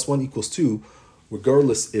 1 + 1 = 2,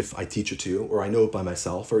 regardless if I teach it to you, or I know it by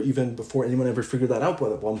myself, or even before anyone ever figured that out,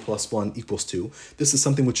 whether 1 + 1 = 2. This is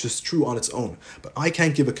something which is true on its own. But I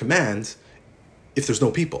can't give a command if there's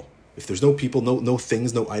no people. If there's no people, no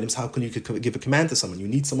things, no items, how can you give a command to someone? You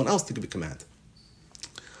need someone else to give a command.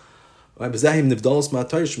 But this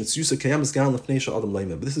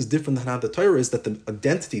is different than how the Torah is, that the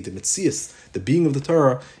identity, the mitzias, the being of the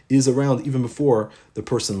Torah is around even before the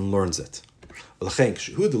person learns it. Therefore,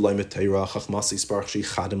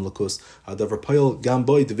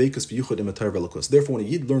 when a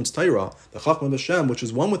Yid learns Torah, the Chachma B'Shem, which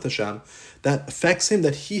is one with Hashem, that affects him,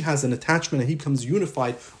 that he has an attachment and he becomes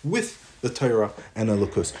unified with the Torah and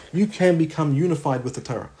Elokus. You can become unified with the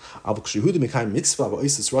Torah. But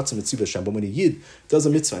when a Yid does a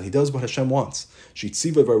mitzvah and he does what Hashem wants, so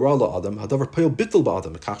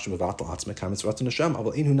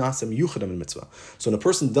when a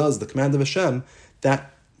person does the command of Hashem,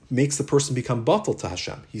 that makes the person become batal to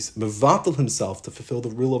Hashem. He's mevatel himself to fulfill the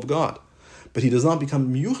will of God. But he does not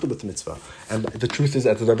become miyuchad with the mitzvah. And the truth is,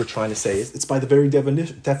 as the Rebbe trying to say, is it's by the very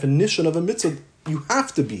definition of a mitzvah, you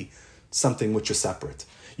have to be something which is separate.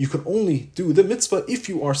 You can only do the mitzvah if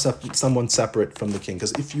you are someone separate from the king.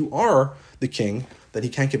 Because if you are the king, then he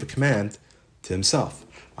can't give a command to himself.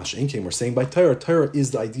 We're saying by Torah, Torah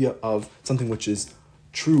is the idea of something which is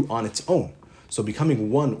true on its own. So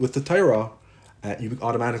becoming one with the Torah, you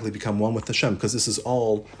automatically become one with Hashem, because this is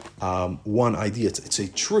all one idea. It's a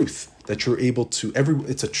truth that you're able to,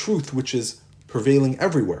 it's a truth which is prevailing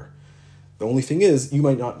everywhere. The only thing is, you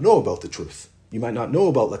might not know about the truth. You might not know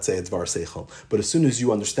about, let's say, a dvar seichel, but as soon as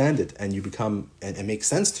you understand it and you become, and it makes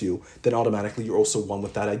sense to you, then automatically you're also one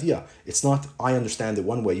with that idea. It's not, I understand it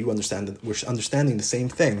one way, you understand it, we're understanding the same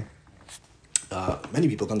thing. Many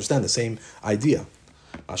people can understand the same idea.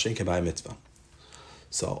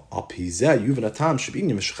 So, al pi zeh yuven atam shebin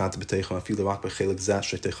yemeshchat beteicham afilu rak bechelek zeh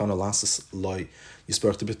sheteichana lasas loy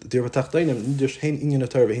yisparch dir betachdeinim nidish hein inyan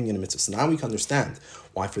atar vehinyan mitzvah. So now we can understand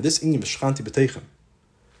why for this inyan meshchanti beteicham,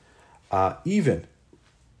 even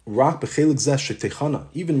rak bechelek zeh sheteichana,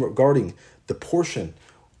 even regarding the portion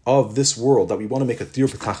of this world that we want to make a dir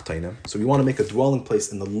betachdeinim, so we want to make a dwelling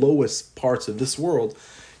place in the lowest parts of this world,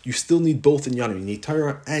 you still need both inyanim. You need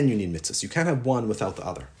Torah and you need mitzvahs. You can't have one without the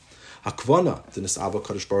other. Hakvana, the Nisava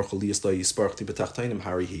Kadosh Baruch Hu Liyasla Yisparchti B'Tachtainim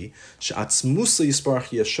Harihi, She'atzmusa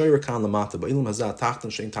Yisparchi Yashayr Kan Lamata, Ba'ilam Hazah Tachtan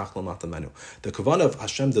Shein Tach Lamata Menu. The Kavana of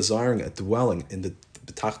Hashem desiring a dwelling in the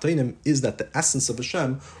B'Tachtainim is that the essence of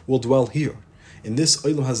Hashem will dwell here. In this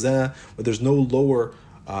Olam Hazah, where there's no lower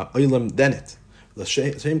Olam than it.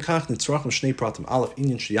 L'shem Kach Nitzrachim Shnei Pratim Aleph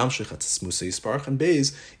Inyan Sheyamshich Atzmusa Yisparch, and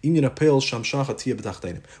Beis Inyan Apel Shamshach Atiyah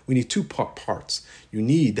B'Tachtainim. We need two parts. You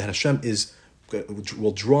need that Hashem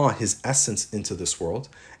will draw his essence into this world,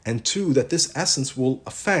 and two, that this essence will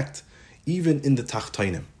affect even in the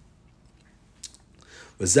Tachtainim.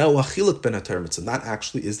 And that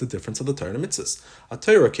actually is the difference of the Torah and mitzvahs. A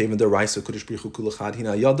Torah came in the Raisa Kudish Brichu Kulachad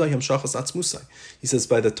Hina Yada Yamshachas Atzmusai. He says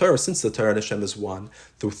by the Torah, since the Torah and Hashem is one,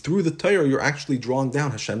 through the Torah you're actually drawing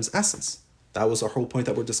down Hashem's essence. That was our whole point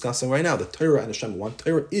that we're discussing right now. The Torah and Hashem one.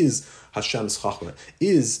 Torah is Hashem's chachma,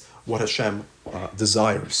 is what Hashem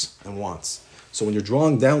desires and wants. So when you're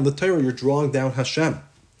drawing down the Torah, you're drawing down Hashem.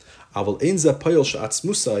 But that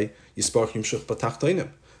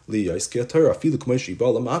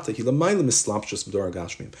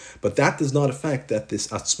does not affect that this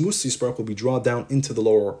atzmus yisparach will be drawn down into the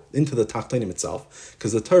Tachtainim itself,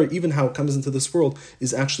 because the Torah, even how it comes into this world,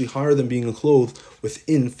 is actually higher than being enclosed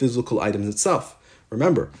within physical items itself.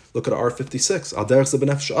 Remember, look at R56. Al derech ze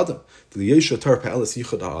benefesh adam. V'liyesha Torah pe'eles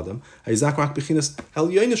yichud ha'adam. Ha'yizak rak b'chinas hel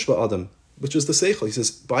yoinish ba'adam. Which is the Seichel. He says,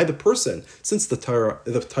 by the person, since the Torah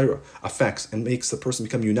affects and makes the person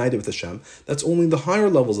become united with Hashem, that's only the higher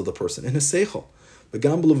levels of the person, in his Seichel. That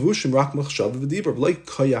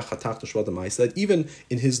even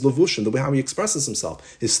in his levushim, the way how he expresses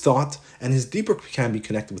himself, his thought and his deeper can be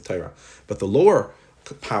connected with Torah. But the lower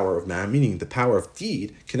power of man, meaning the power of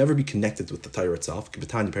deed, can never be connected with the Torah itself.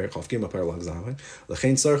 It's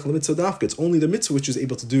only the mitzvah which is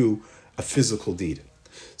able to do a physical deed.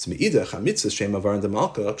 So meidach mitzvah shem avarin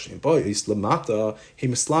demalka shem boyis lamata he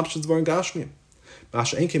mislabshad varin gashmim.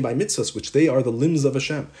 Masha came by mitzvahs, which they are the limbs of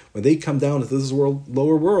Hashem. When they come down into this world,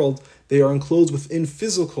 lower world, they are enclosed within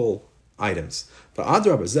physical items. But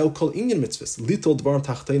adrabah zel kol inyan mitzvahs litol dvarim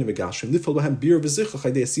tachteinim v'gashmim lifol b'hem bir v'zichach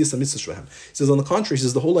idei asiyas mitzvahs shlehem. He says on the contrary, he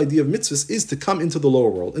says the whole idea of mitzvahs is to come into the lower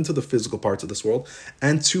world, into the physical parts of this world,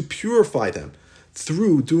 and to purify them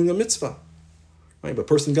through doing a mitzvah. Right? But a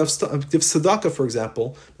person gives tzedakah, for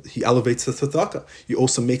example, he elevates the tzedakah. He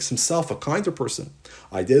also makes himself a kinder person.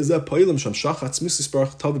 So that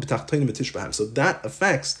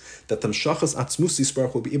affects that the Mshachas Atzmus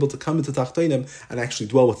Yisparach will be able to come into Tachtainim and actually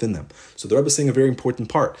dwell within them. So the Rebbe is saying a very important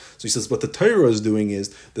part. So he says what the Torah is doing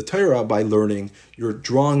is, the Torah, by learning, you're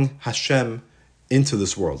drawing Hashem into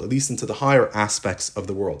this world, at least into the higher aspects of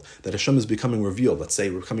the world, that Hashem is becoming revealed, let's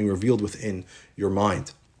say, becoming revealed within your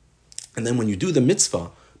mind. And then when you do the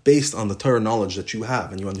mitzvah based on the Torah knowledge that you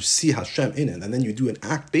have, and you see Hashem in it, and then you do an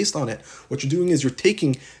act based on it, what you're doing is you're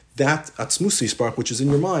taking that atzmusi spark, which is in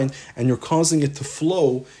your mind, and you're causing it to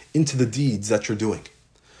flow into the deeds that you're doing.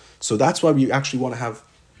 So that's why we actually want to have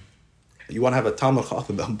You want to have a Talmud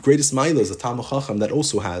Chacham. The greatest Ma'ila is a Talmud Chacham that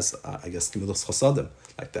also has, Gemilas Chasadim,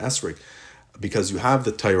 like the Esrik, because you have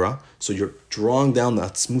the Torah, so you're drawing down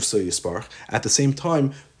that Smusa Yisparach. At the same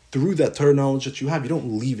time, through that Torah knowledge that you have, you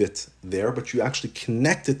don't leave it there, but you actually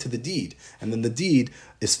connect it to the deed, and then the deed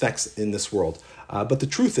is fixed in this world. But the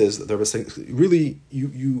truth is that there was really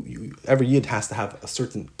every Yid has to have a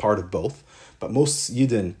certain part of both. But most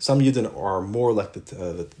Yidden, some Yidden are more like the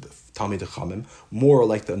Talmidei Chachamim, more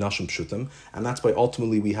like the Nashim Pshutim, and that's why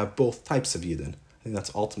ultimately we have both types of Yidden. I think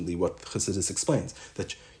that's ultimately what Chassidus explains,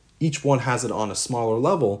 that each one has it on a smaller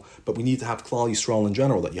level, but we need to have Klal Yisrael in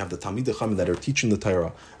general, that you have the Talmidei Chachamim that are teaching the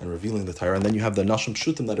Torah and revealing the Torah, and then you have the Nashim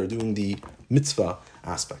Pshutim that are doing the mitzvah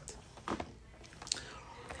aspect.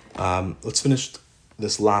 Let's finish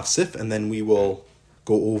this last sif, and then we will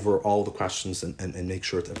go over all the questions and make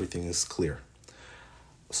sure that everything is clear.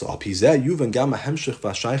 So al pizeh yuvan gam hemshich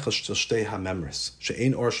v'ashaychas shtei hamemris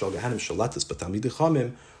she'ein or shal gehanim shalatis b'tamidei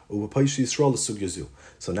chamim u'b'payis Yisrael l'sug yazu.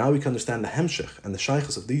 So now we can understand the hemshich and the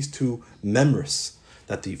shaychas of these two memris.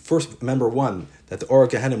 That the first member one, that the or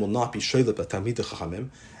gehanim will not be shaylet b'tamidei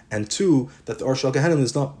chachamim, and two, that the or shal gehanim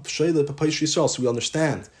is not shaylet b'payis Yisrael. So we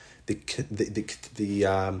understand the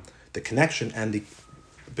connection and the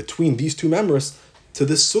between these two members to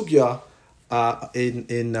this sugya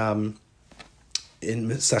in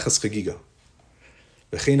Meseches Chagiga.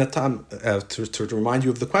 To remind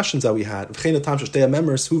you of the questions that we had.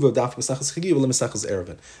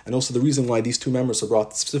 And also the reason why these two members are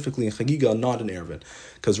brought specifically in Chagiga, not in Erevin.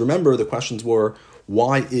 Because remember, the questions were,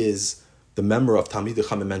 why is the member of Talmidei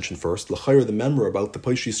Chachamim mentioned first? L'chayr, the member about the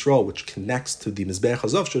Peish Yisrael, which connects to the Mizbeach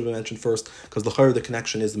Hazav, should have been mentioned first, because l'chayr, the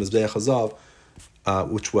connection is the Mizbeach Hazav,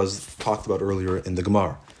 which was talked about earlier in the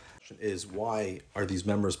Gemara. Is why are these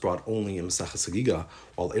members brought only in Meseches Chagiga,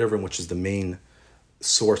 while Erevin, which is the main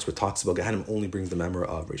source where talks about Gehanim, only brings the member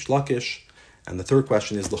of Reish Lakish? And the third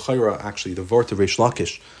question is l'chayra, actually the vort of Reish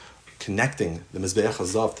Lakish, connecting the Mizbeach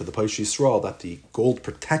Hazav to the Peish Yisrael, that the gold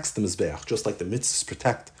protects the Mizbeach, just like the mitzvahs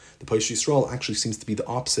protect the Peish Yisrael, actually seems to be the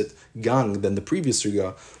opposite gang than the previous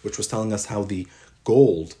Sugya, which was telling us how the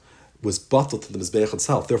gold was batal to the Mizbeach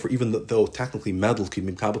itself. Therefore, even though technically medal could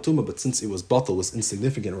be Kabbatuma, but since it was batal, was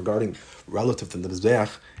insignificant regarding relative to the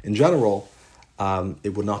Mizbeach in general,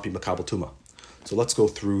 it would not be Kabbatuma. So let's go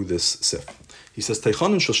through this sif. He says,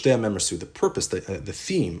 Teichanin shel shtei memersu, the purpose, the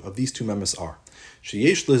theme of these two members are,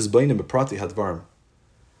 sheyesh lehizbainim beprati hadvarim,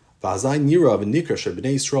 v'azai nira v'nikra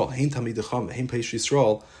shebnei Yisrael, hein tamidei chachamim, hein peish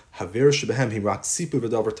Yisrael, haver shebehem, hein rak sipu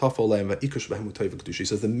v'davar tafel leim, v'ikra shebehem utay v'kedusha. He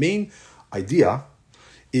says, the main idea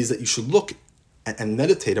is that you should look and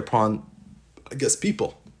meditate upon,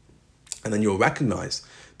 people. And then you'll recognize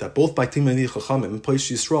that both by Talmidei Chachamim and Peish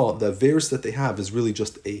Yisrael, the verse that they have is really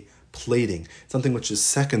just a plating, something which is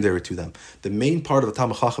secondary to them. The main part of a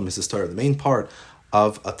Talmid Chacham is his Torah. The main part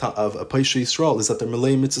of a Peish Yisrael is that they're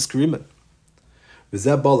Malay Mitzvahs Keriman. And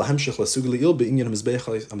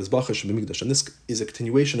this is a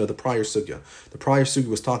continuation of the prior sugya. The prior sugya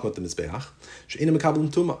was talking about the Mizbeach.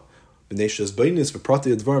 And the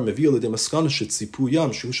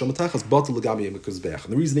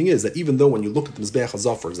reasoning is that even though when you look at the Mizbeach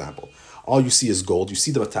Hazav, for example, all you see is gold, you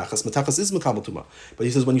see the Matachas. Matachas is Makabel Tumah. But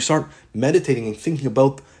he says when you start meditating and thinking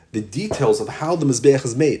about the details of how the Mizbeach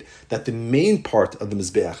is made, that the main part of the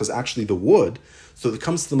Mizbeach is actually the wood, so it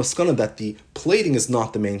comes to the Maskana that the plating is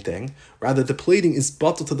not the main thing, rather the plating is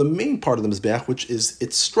batal to the main part of the Mizbeach, which is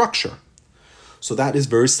its structure. So that is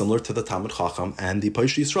very similar to the Talmid Chacham and the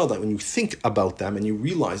Peish Yisrael, that when you think about them and you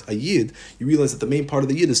realize a Yid, you realize that the main part of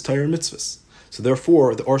the Yid is Torah and Mitzvahs. So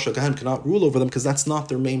therefore, the Or Shel Gehanim cannot rule over them because that's not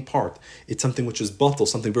their main part. It's something which is batal,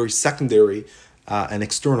 something very secondary and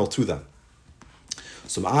external to them.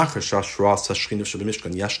 So ma'achar shashras hashchinav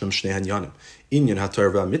shebemishkan yashnam shnei hanyanim inyan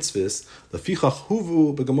haTorah v'mitzvahs lefichach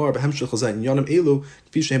huvu begamar behemshel chazay inyanim elu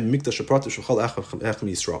kfi shehem mikdash hapratish v'chal echem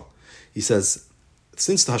Yisrael. He says,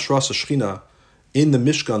 since the hashras hashchina in the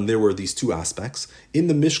Mishkan, there were these two aspects. In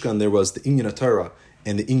the Mishkan, there was the Inyan Torah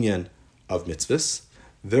and the Inyan of Mitzvahs.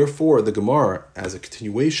 Therefore, the Gemara, as a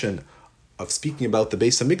continuation of speaking about the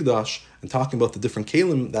Beis HaMikdash and talking about the different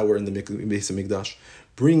Kalim that were in the Beis HaMikdash,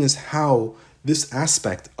 brings how this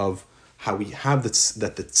aspect of how we have that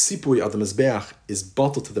the Tzipui of the Mizbeach is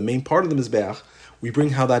batal to the main part of the Mizbeach, we bring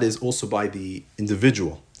how that is also by the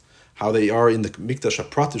individual. How they are in the Mikdash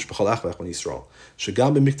HaPratish b'chol echvech when Yisrael.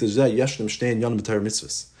 Shegam b'Mikdash zeh yeshnem shnei inyanim b'Torah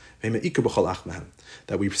mitzvahs. V'hem ha'ikar b'chol echvechem.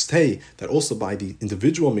 That we say that also by the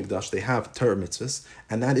individual Mikdash they have Torah mitzvahs,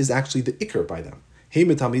 and that is actually the ikar by them. Hey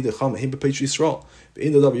Talmidei Chacham, hey B'Peish Yisrael.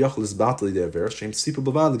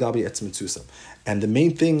 And the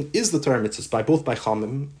main thing is the Torah mitzvahs by both by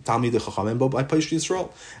Chamim, Talmidei Chacham, and by Peish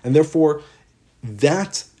Yisrael. And therefore,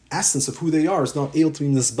 that essence of who they are is not able to be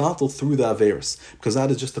nisbatel through the Averis, because that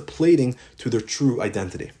is just a plating to their true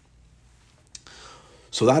identity.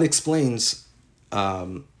 So that explains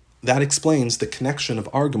the connection of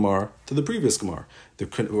our Gemara to the previous Gemara,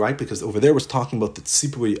 right? Because over there was talking about the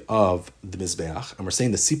tzipui of the Mizbeach, and we're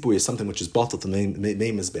saying the tzipui is something which is batel to the main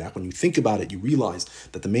Mizbeach. When you think about it, you realize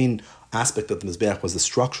that the main aspect of the Mizbeach was the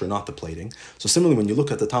structure, not the plating. So similarly, when you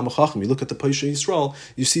look at the Talmid Chacham, you look at the Peish Yisrael,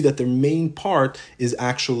 you see that their main part is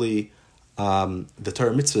actually the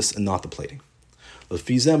Torah mitzvahs and not the plating. Now, if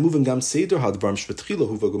you understand the Seder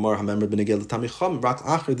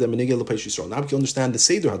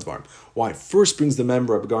Hadvarim, why it first brings the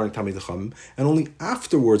member regarding Talmidei Chacham, and only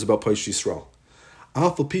afterwards about Peish Yisrael.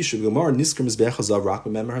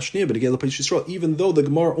 Even though the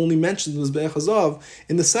Gemara only mentions the Mizbeach Hazav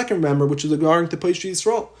in the second member, which is regarding to Peish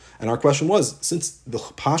Yisrael. And our question was, since the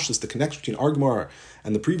Parshas, the connection between our Gemara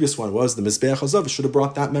and the previous one was the Mizbeach Hazav, it should have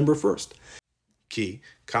brought that member first. Ki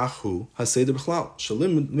kahu haseder b'chlal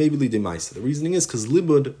shalim maybe li demaisa. The reasoning is because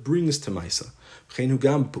libud brings to maisa. And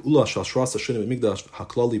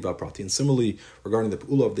similarly, regarding the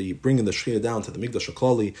pu'ula of the bringing the shechina down to the migdash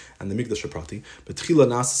haklali and the migdash haprati, but tchila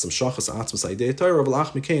nasa some shachas atzmas idei Torah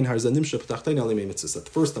v'lach mikein har zanimshach p'tachtein alimei mitzvahs. At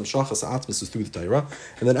first, the shachas atzmas is through the Torah,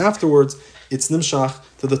 and then afterwards it's nimshach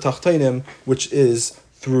to the tachteinim, which is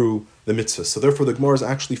through the mitzvahs. So therefore, the Gemara is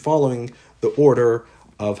actually following the order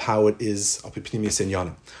of how it is apipnimius and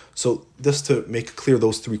yana. So just to make clear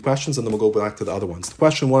those three questions, and then we'll go back to the other ones. The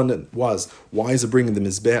question one was, why is it bringing the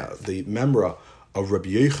mizbeah, the memra of Rabbi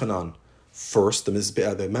Yochanan first, the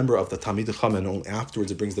mizbeah, the member of the Talmidei Chacham, and only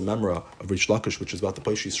afterwards it brings the memra of Rish Lakish, which is about the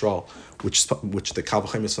Peish Yisrael, which the Kal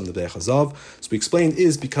V'chaim is from the Mizbeach Hazav. So we explained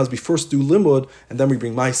is because we first do limud and then we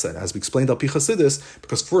bring Maisa. As we explained al pi Chasidus,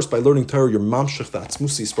 because first by learning Torah you're mamshich the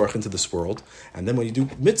atzmusi spark into this world, and then when you do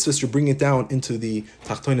mitzvahs you're bringing it down into the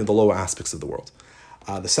tachtoin and the lower aspects of the world.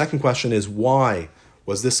 The second question is, why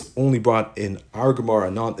was this only brought in our Gemara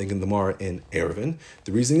and not in the Gemara in Eruvin?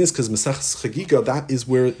 The reason is because Maseches Chagiga, that is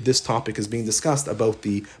where this topic is being discussed about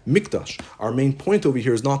the Mikdash. Our main point over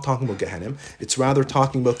here is not talking about Gehenim, it's rather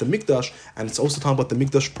talking about the Mikdash, and it's also talking about the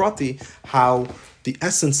Mikdash Prati, how the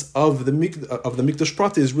essence of the Mikdash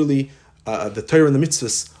Prati is really the Torah and the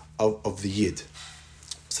mitzvahs of the Yid.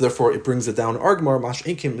 So therefore it brings it down. Our Gemara, Mash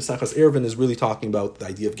Enkim, Maseches Eruvin is really talking about the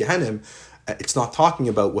idea of Gehenim. It's not talking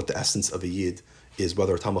about what the essence of a Yid is,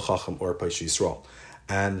 whether a Talmid Chacham or a Peish Yisrael.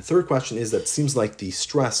 And the third question is that it seems like the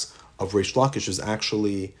stress of Reish Lakish is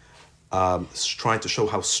actually trying to show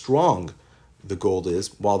how strong the gold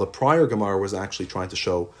is, while the prior Gemara was actually trying to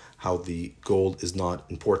show how the gold is not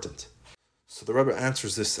important. So the Rebbe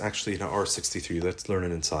answers this actually in R63. Let's learn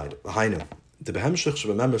it inside. The behemshich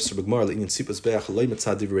shebemember sebegmar le'inyan sipas beach loy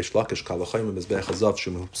mitzad divrei Reish Lakish kal v'chayim mizbeach hazav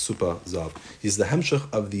shemu supa zav. He's the hemshich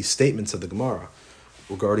of the statements of the Gemara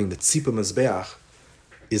regarding the tzipa mizbeach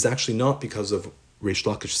is actually not because of Reish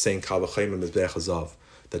Lakish saying kal v'chayim mizbeach hazav,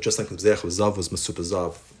 that just like mizbeach hazav was masupa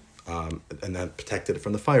zav and that protected it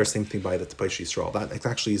from the fire. Same thing by the Peish Yisrael. That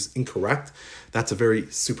actually is incorrect. That's a very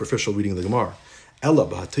superficial reading of the Gemara. The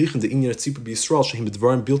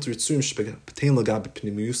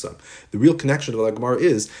real connection of the Gemara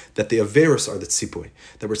is that the Averis are the tzipui.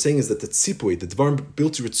 That we're saying is that the tzipui, the dvarim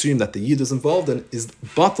bilti ritzuyim that the Yid is involved in, is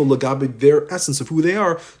batal lagabi, their essence of who they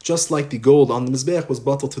are, just like the gold on the Mizbeach was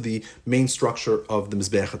batal to the main structure of the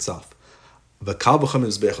Mizbeach itself. The Kal V'chaim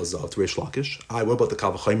Mizbeach Hazav to Reish Lakish. What about the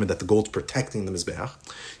Kal V'chaim that the gold's protecting the Mizbeach?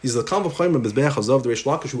 He's the Kal V'chaim Mizbeach Hazav to Reish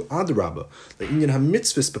Lakish who adarabba the Inyan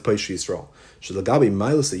HaMitzvahs b'Peish Yisrael. Shalagabi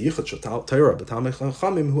Mailas Yichad Shatal Torah b'Talmid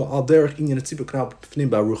Chachamim who al derech Inyan Tzipuk Knal P'nim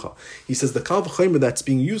Barucha. He says the Kal V'chaim that's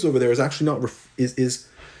being used over there is actually not is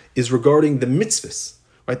regarding the mitzvahs.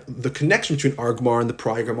 Right? The connection between our Gemara and the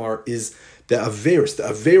prior Gemara is the Averis. The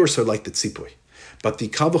Averis are like the Tzipui. But the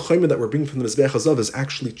Kal V'chaim that we're bringing from the Mizbeach Hazav is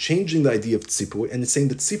actually changing the idea of tzipui, and it's saying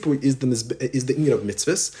that tzipui is the inyan of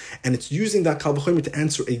mitzvahs, and it's using that Kal V'chaim to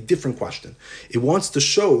answer a different question. It wants to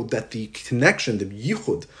show that the connection, the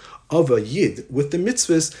yichud of a yid with the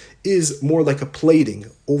mitzvahs is more like a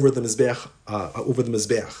plating over the Mizbeach,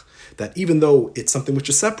 that even though it's something which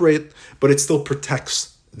is separate, but it still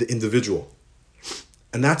protects the individual.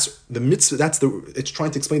 And that's the mitzvah. It's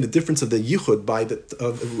trying to explain the difference of the yichud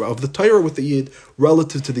of the Torah with the yid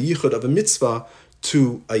relative to the yichud of a mitzvah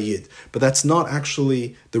to a Yid. But that's not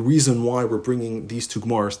actually the reason why we're bringing these two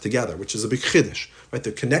Gemaras together, which is a big Chiddush. Right?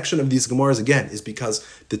 The connection of these Gemaras, again, is because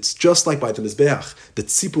it's just like by the Mizbeach, the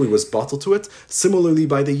Tzipui was bottled to it. Similarly,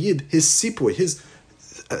 by the Yid, his Tzipui,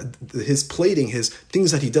 his plating, his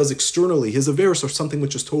things that he does externally, his averis are something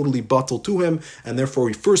which is totally bottled to him, and therefore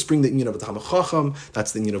we first bring the inyan of the Talmid Chacham,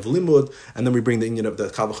 that's the inyan of Limud, and then we bring the inyan of the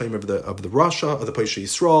Kavachimer of the Rasha, of the Paisha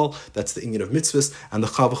Yisrael, that's the inyan of Mitzvahs, and the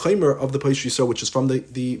Kavachimer of the Paisha Yisrael, which is from the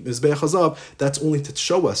Mizbeach Hazav, that's only to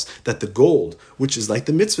show us that the gold, which is like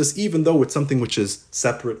the Mitzvahs, even though it's something which is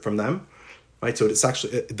separate from them, right? So it's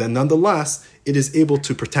actually, then nonetheless, it is able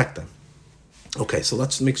to protect them. Okay, so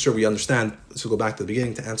let's make sure we understand. So go back to the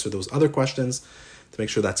beginning to answer those other questions, to make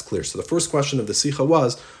sure that's clear. So the first question of the Sicha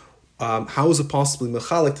was, how is it possibly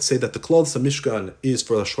mechalek to say that the clothes of Mishkan is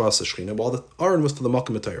for the Shvas Shechina, while the Aron was for the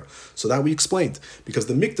Makom Torah? So that we explained, because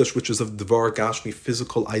the Mikdash, which is of Devar Gashmi,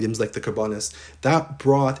 physical items like the Karbanis, that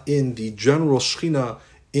brought in the general Shechina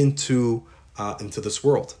into this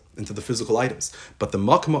world, into the physical items. But the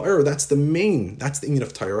Makom Ha'or, that's the inyan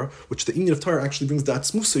of Torah, which the inyan of Torah actually brings the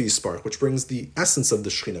Atzmusa Yisparch, which brings the essence of the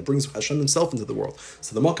Shechina, brings Hashem himself into the world.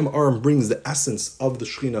 So the Makom Ha'or brings the essence of the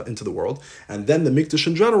Shechina into the world, and then the Mikdash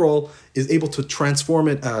in general is able to transform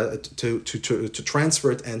it, to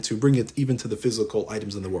transfer it, and to bring it even to the physical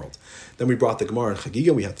items in the world. Then we brought the Gemara and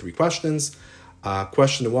Chagiga. We had 3 questions.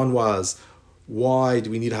 Question 1 was, why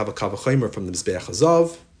do we need to have a Kavachimer from the Mizbeach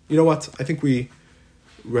Hazav? You know what? I think we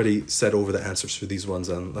already said over the answers for these ones,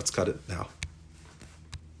 and let's cut it now.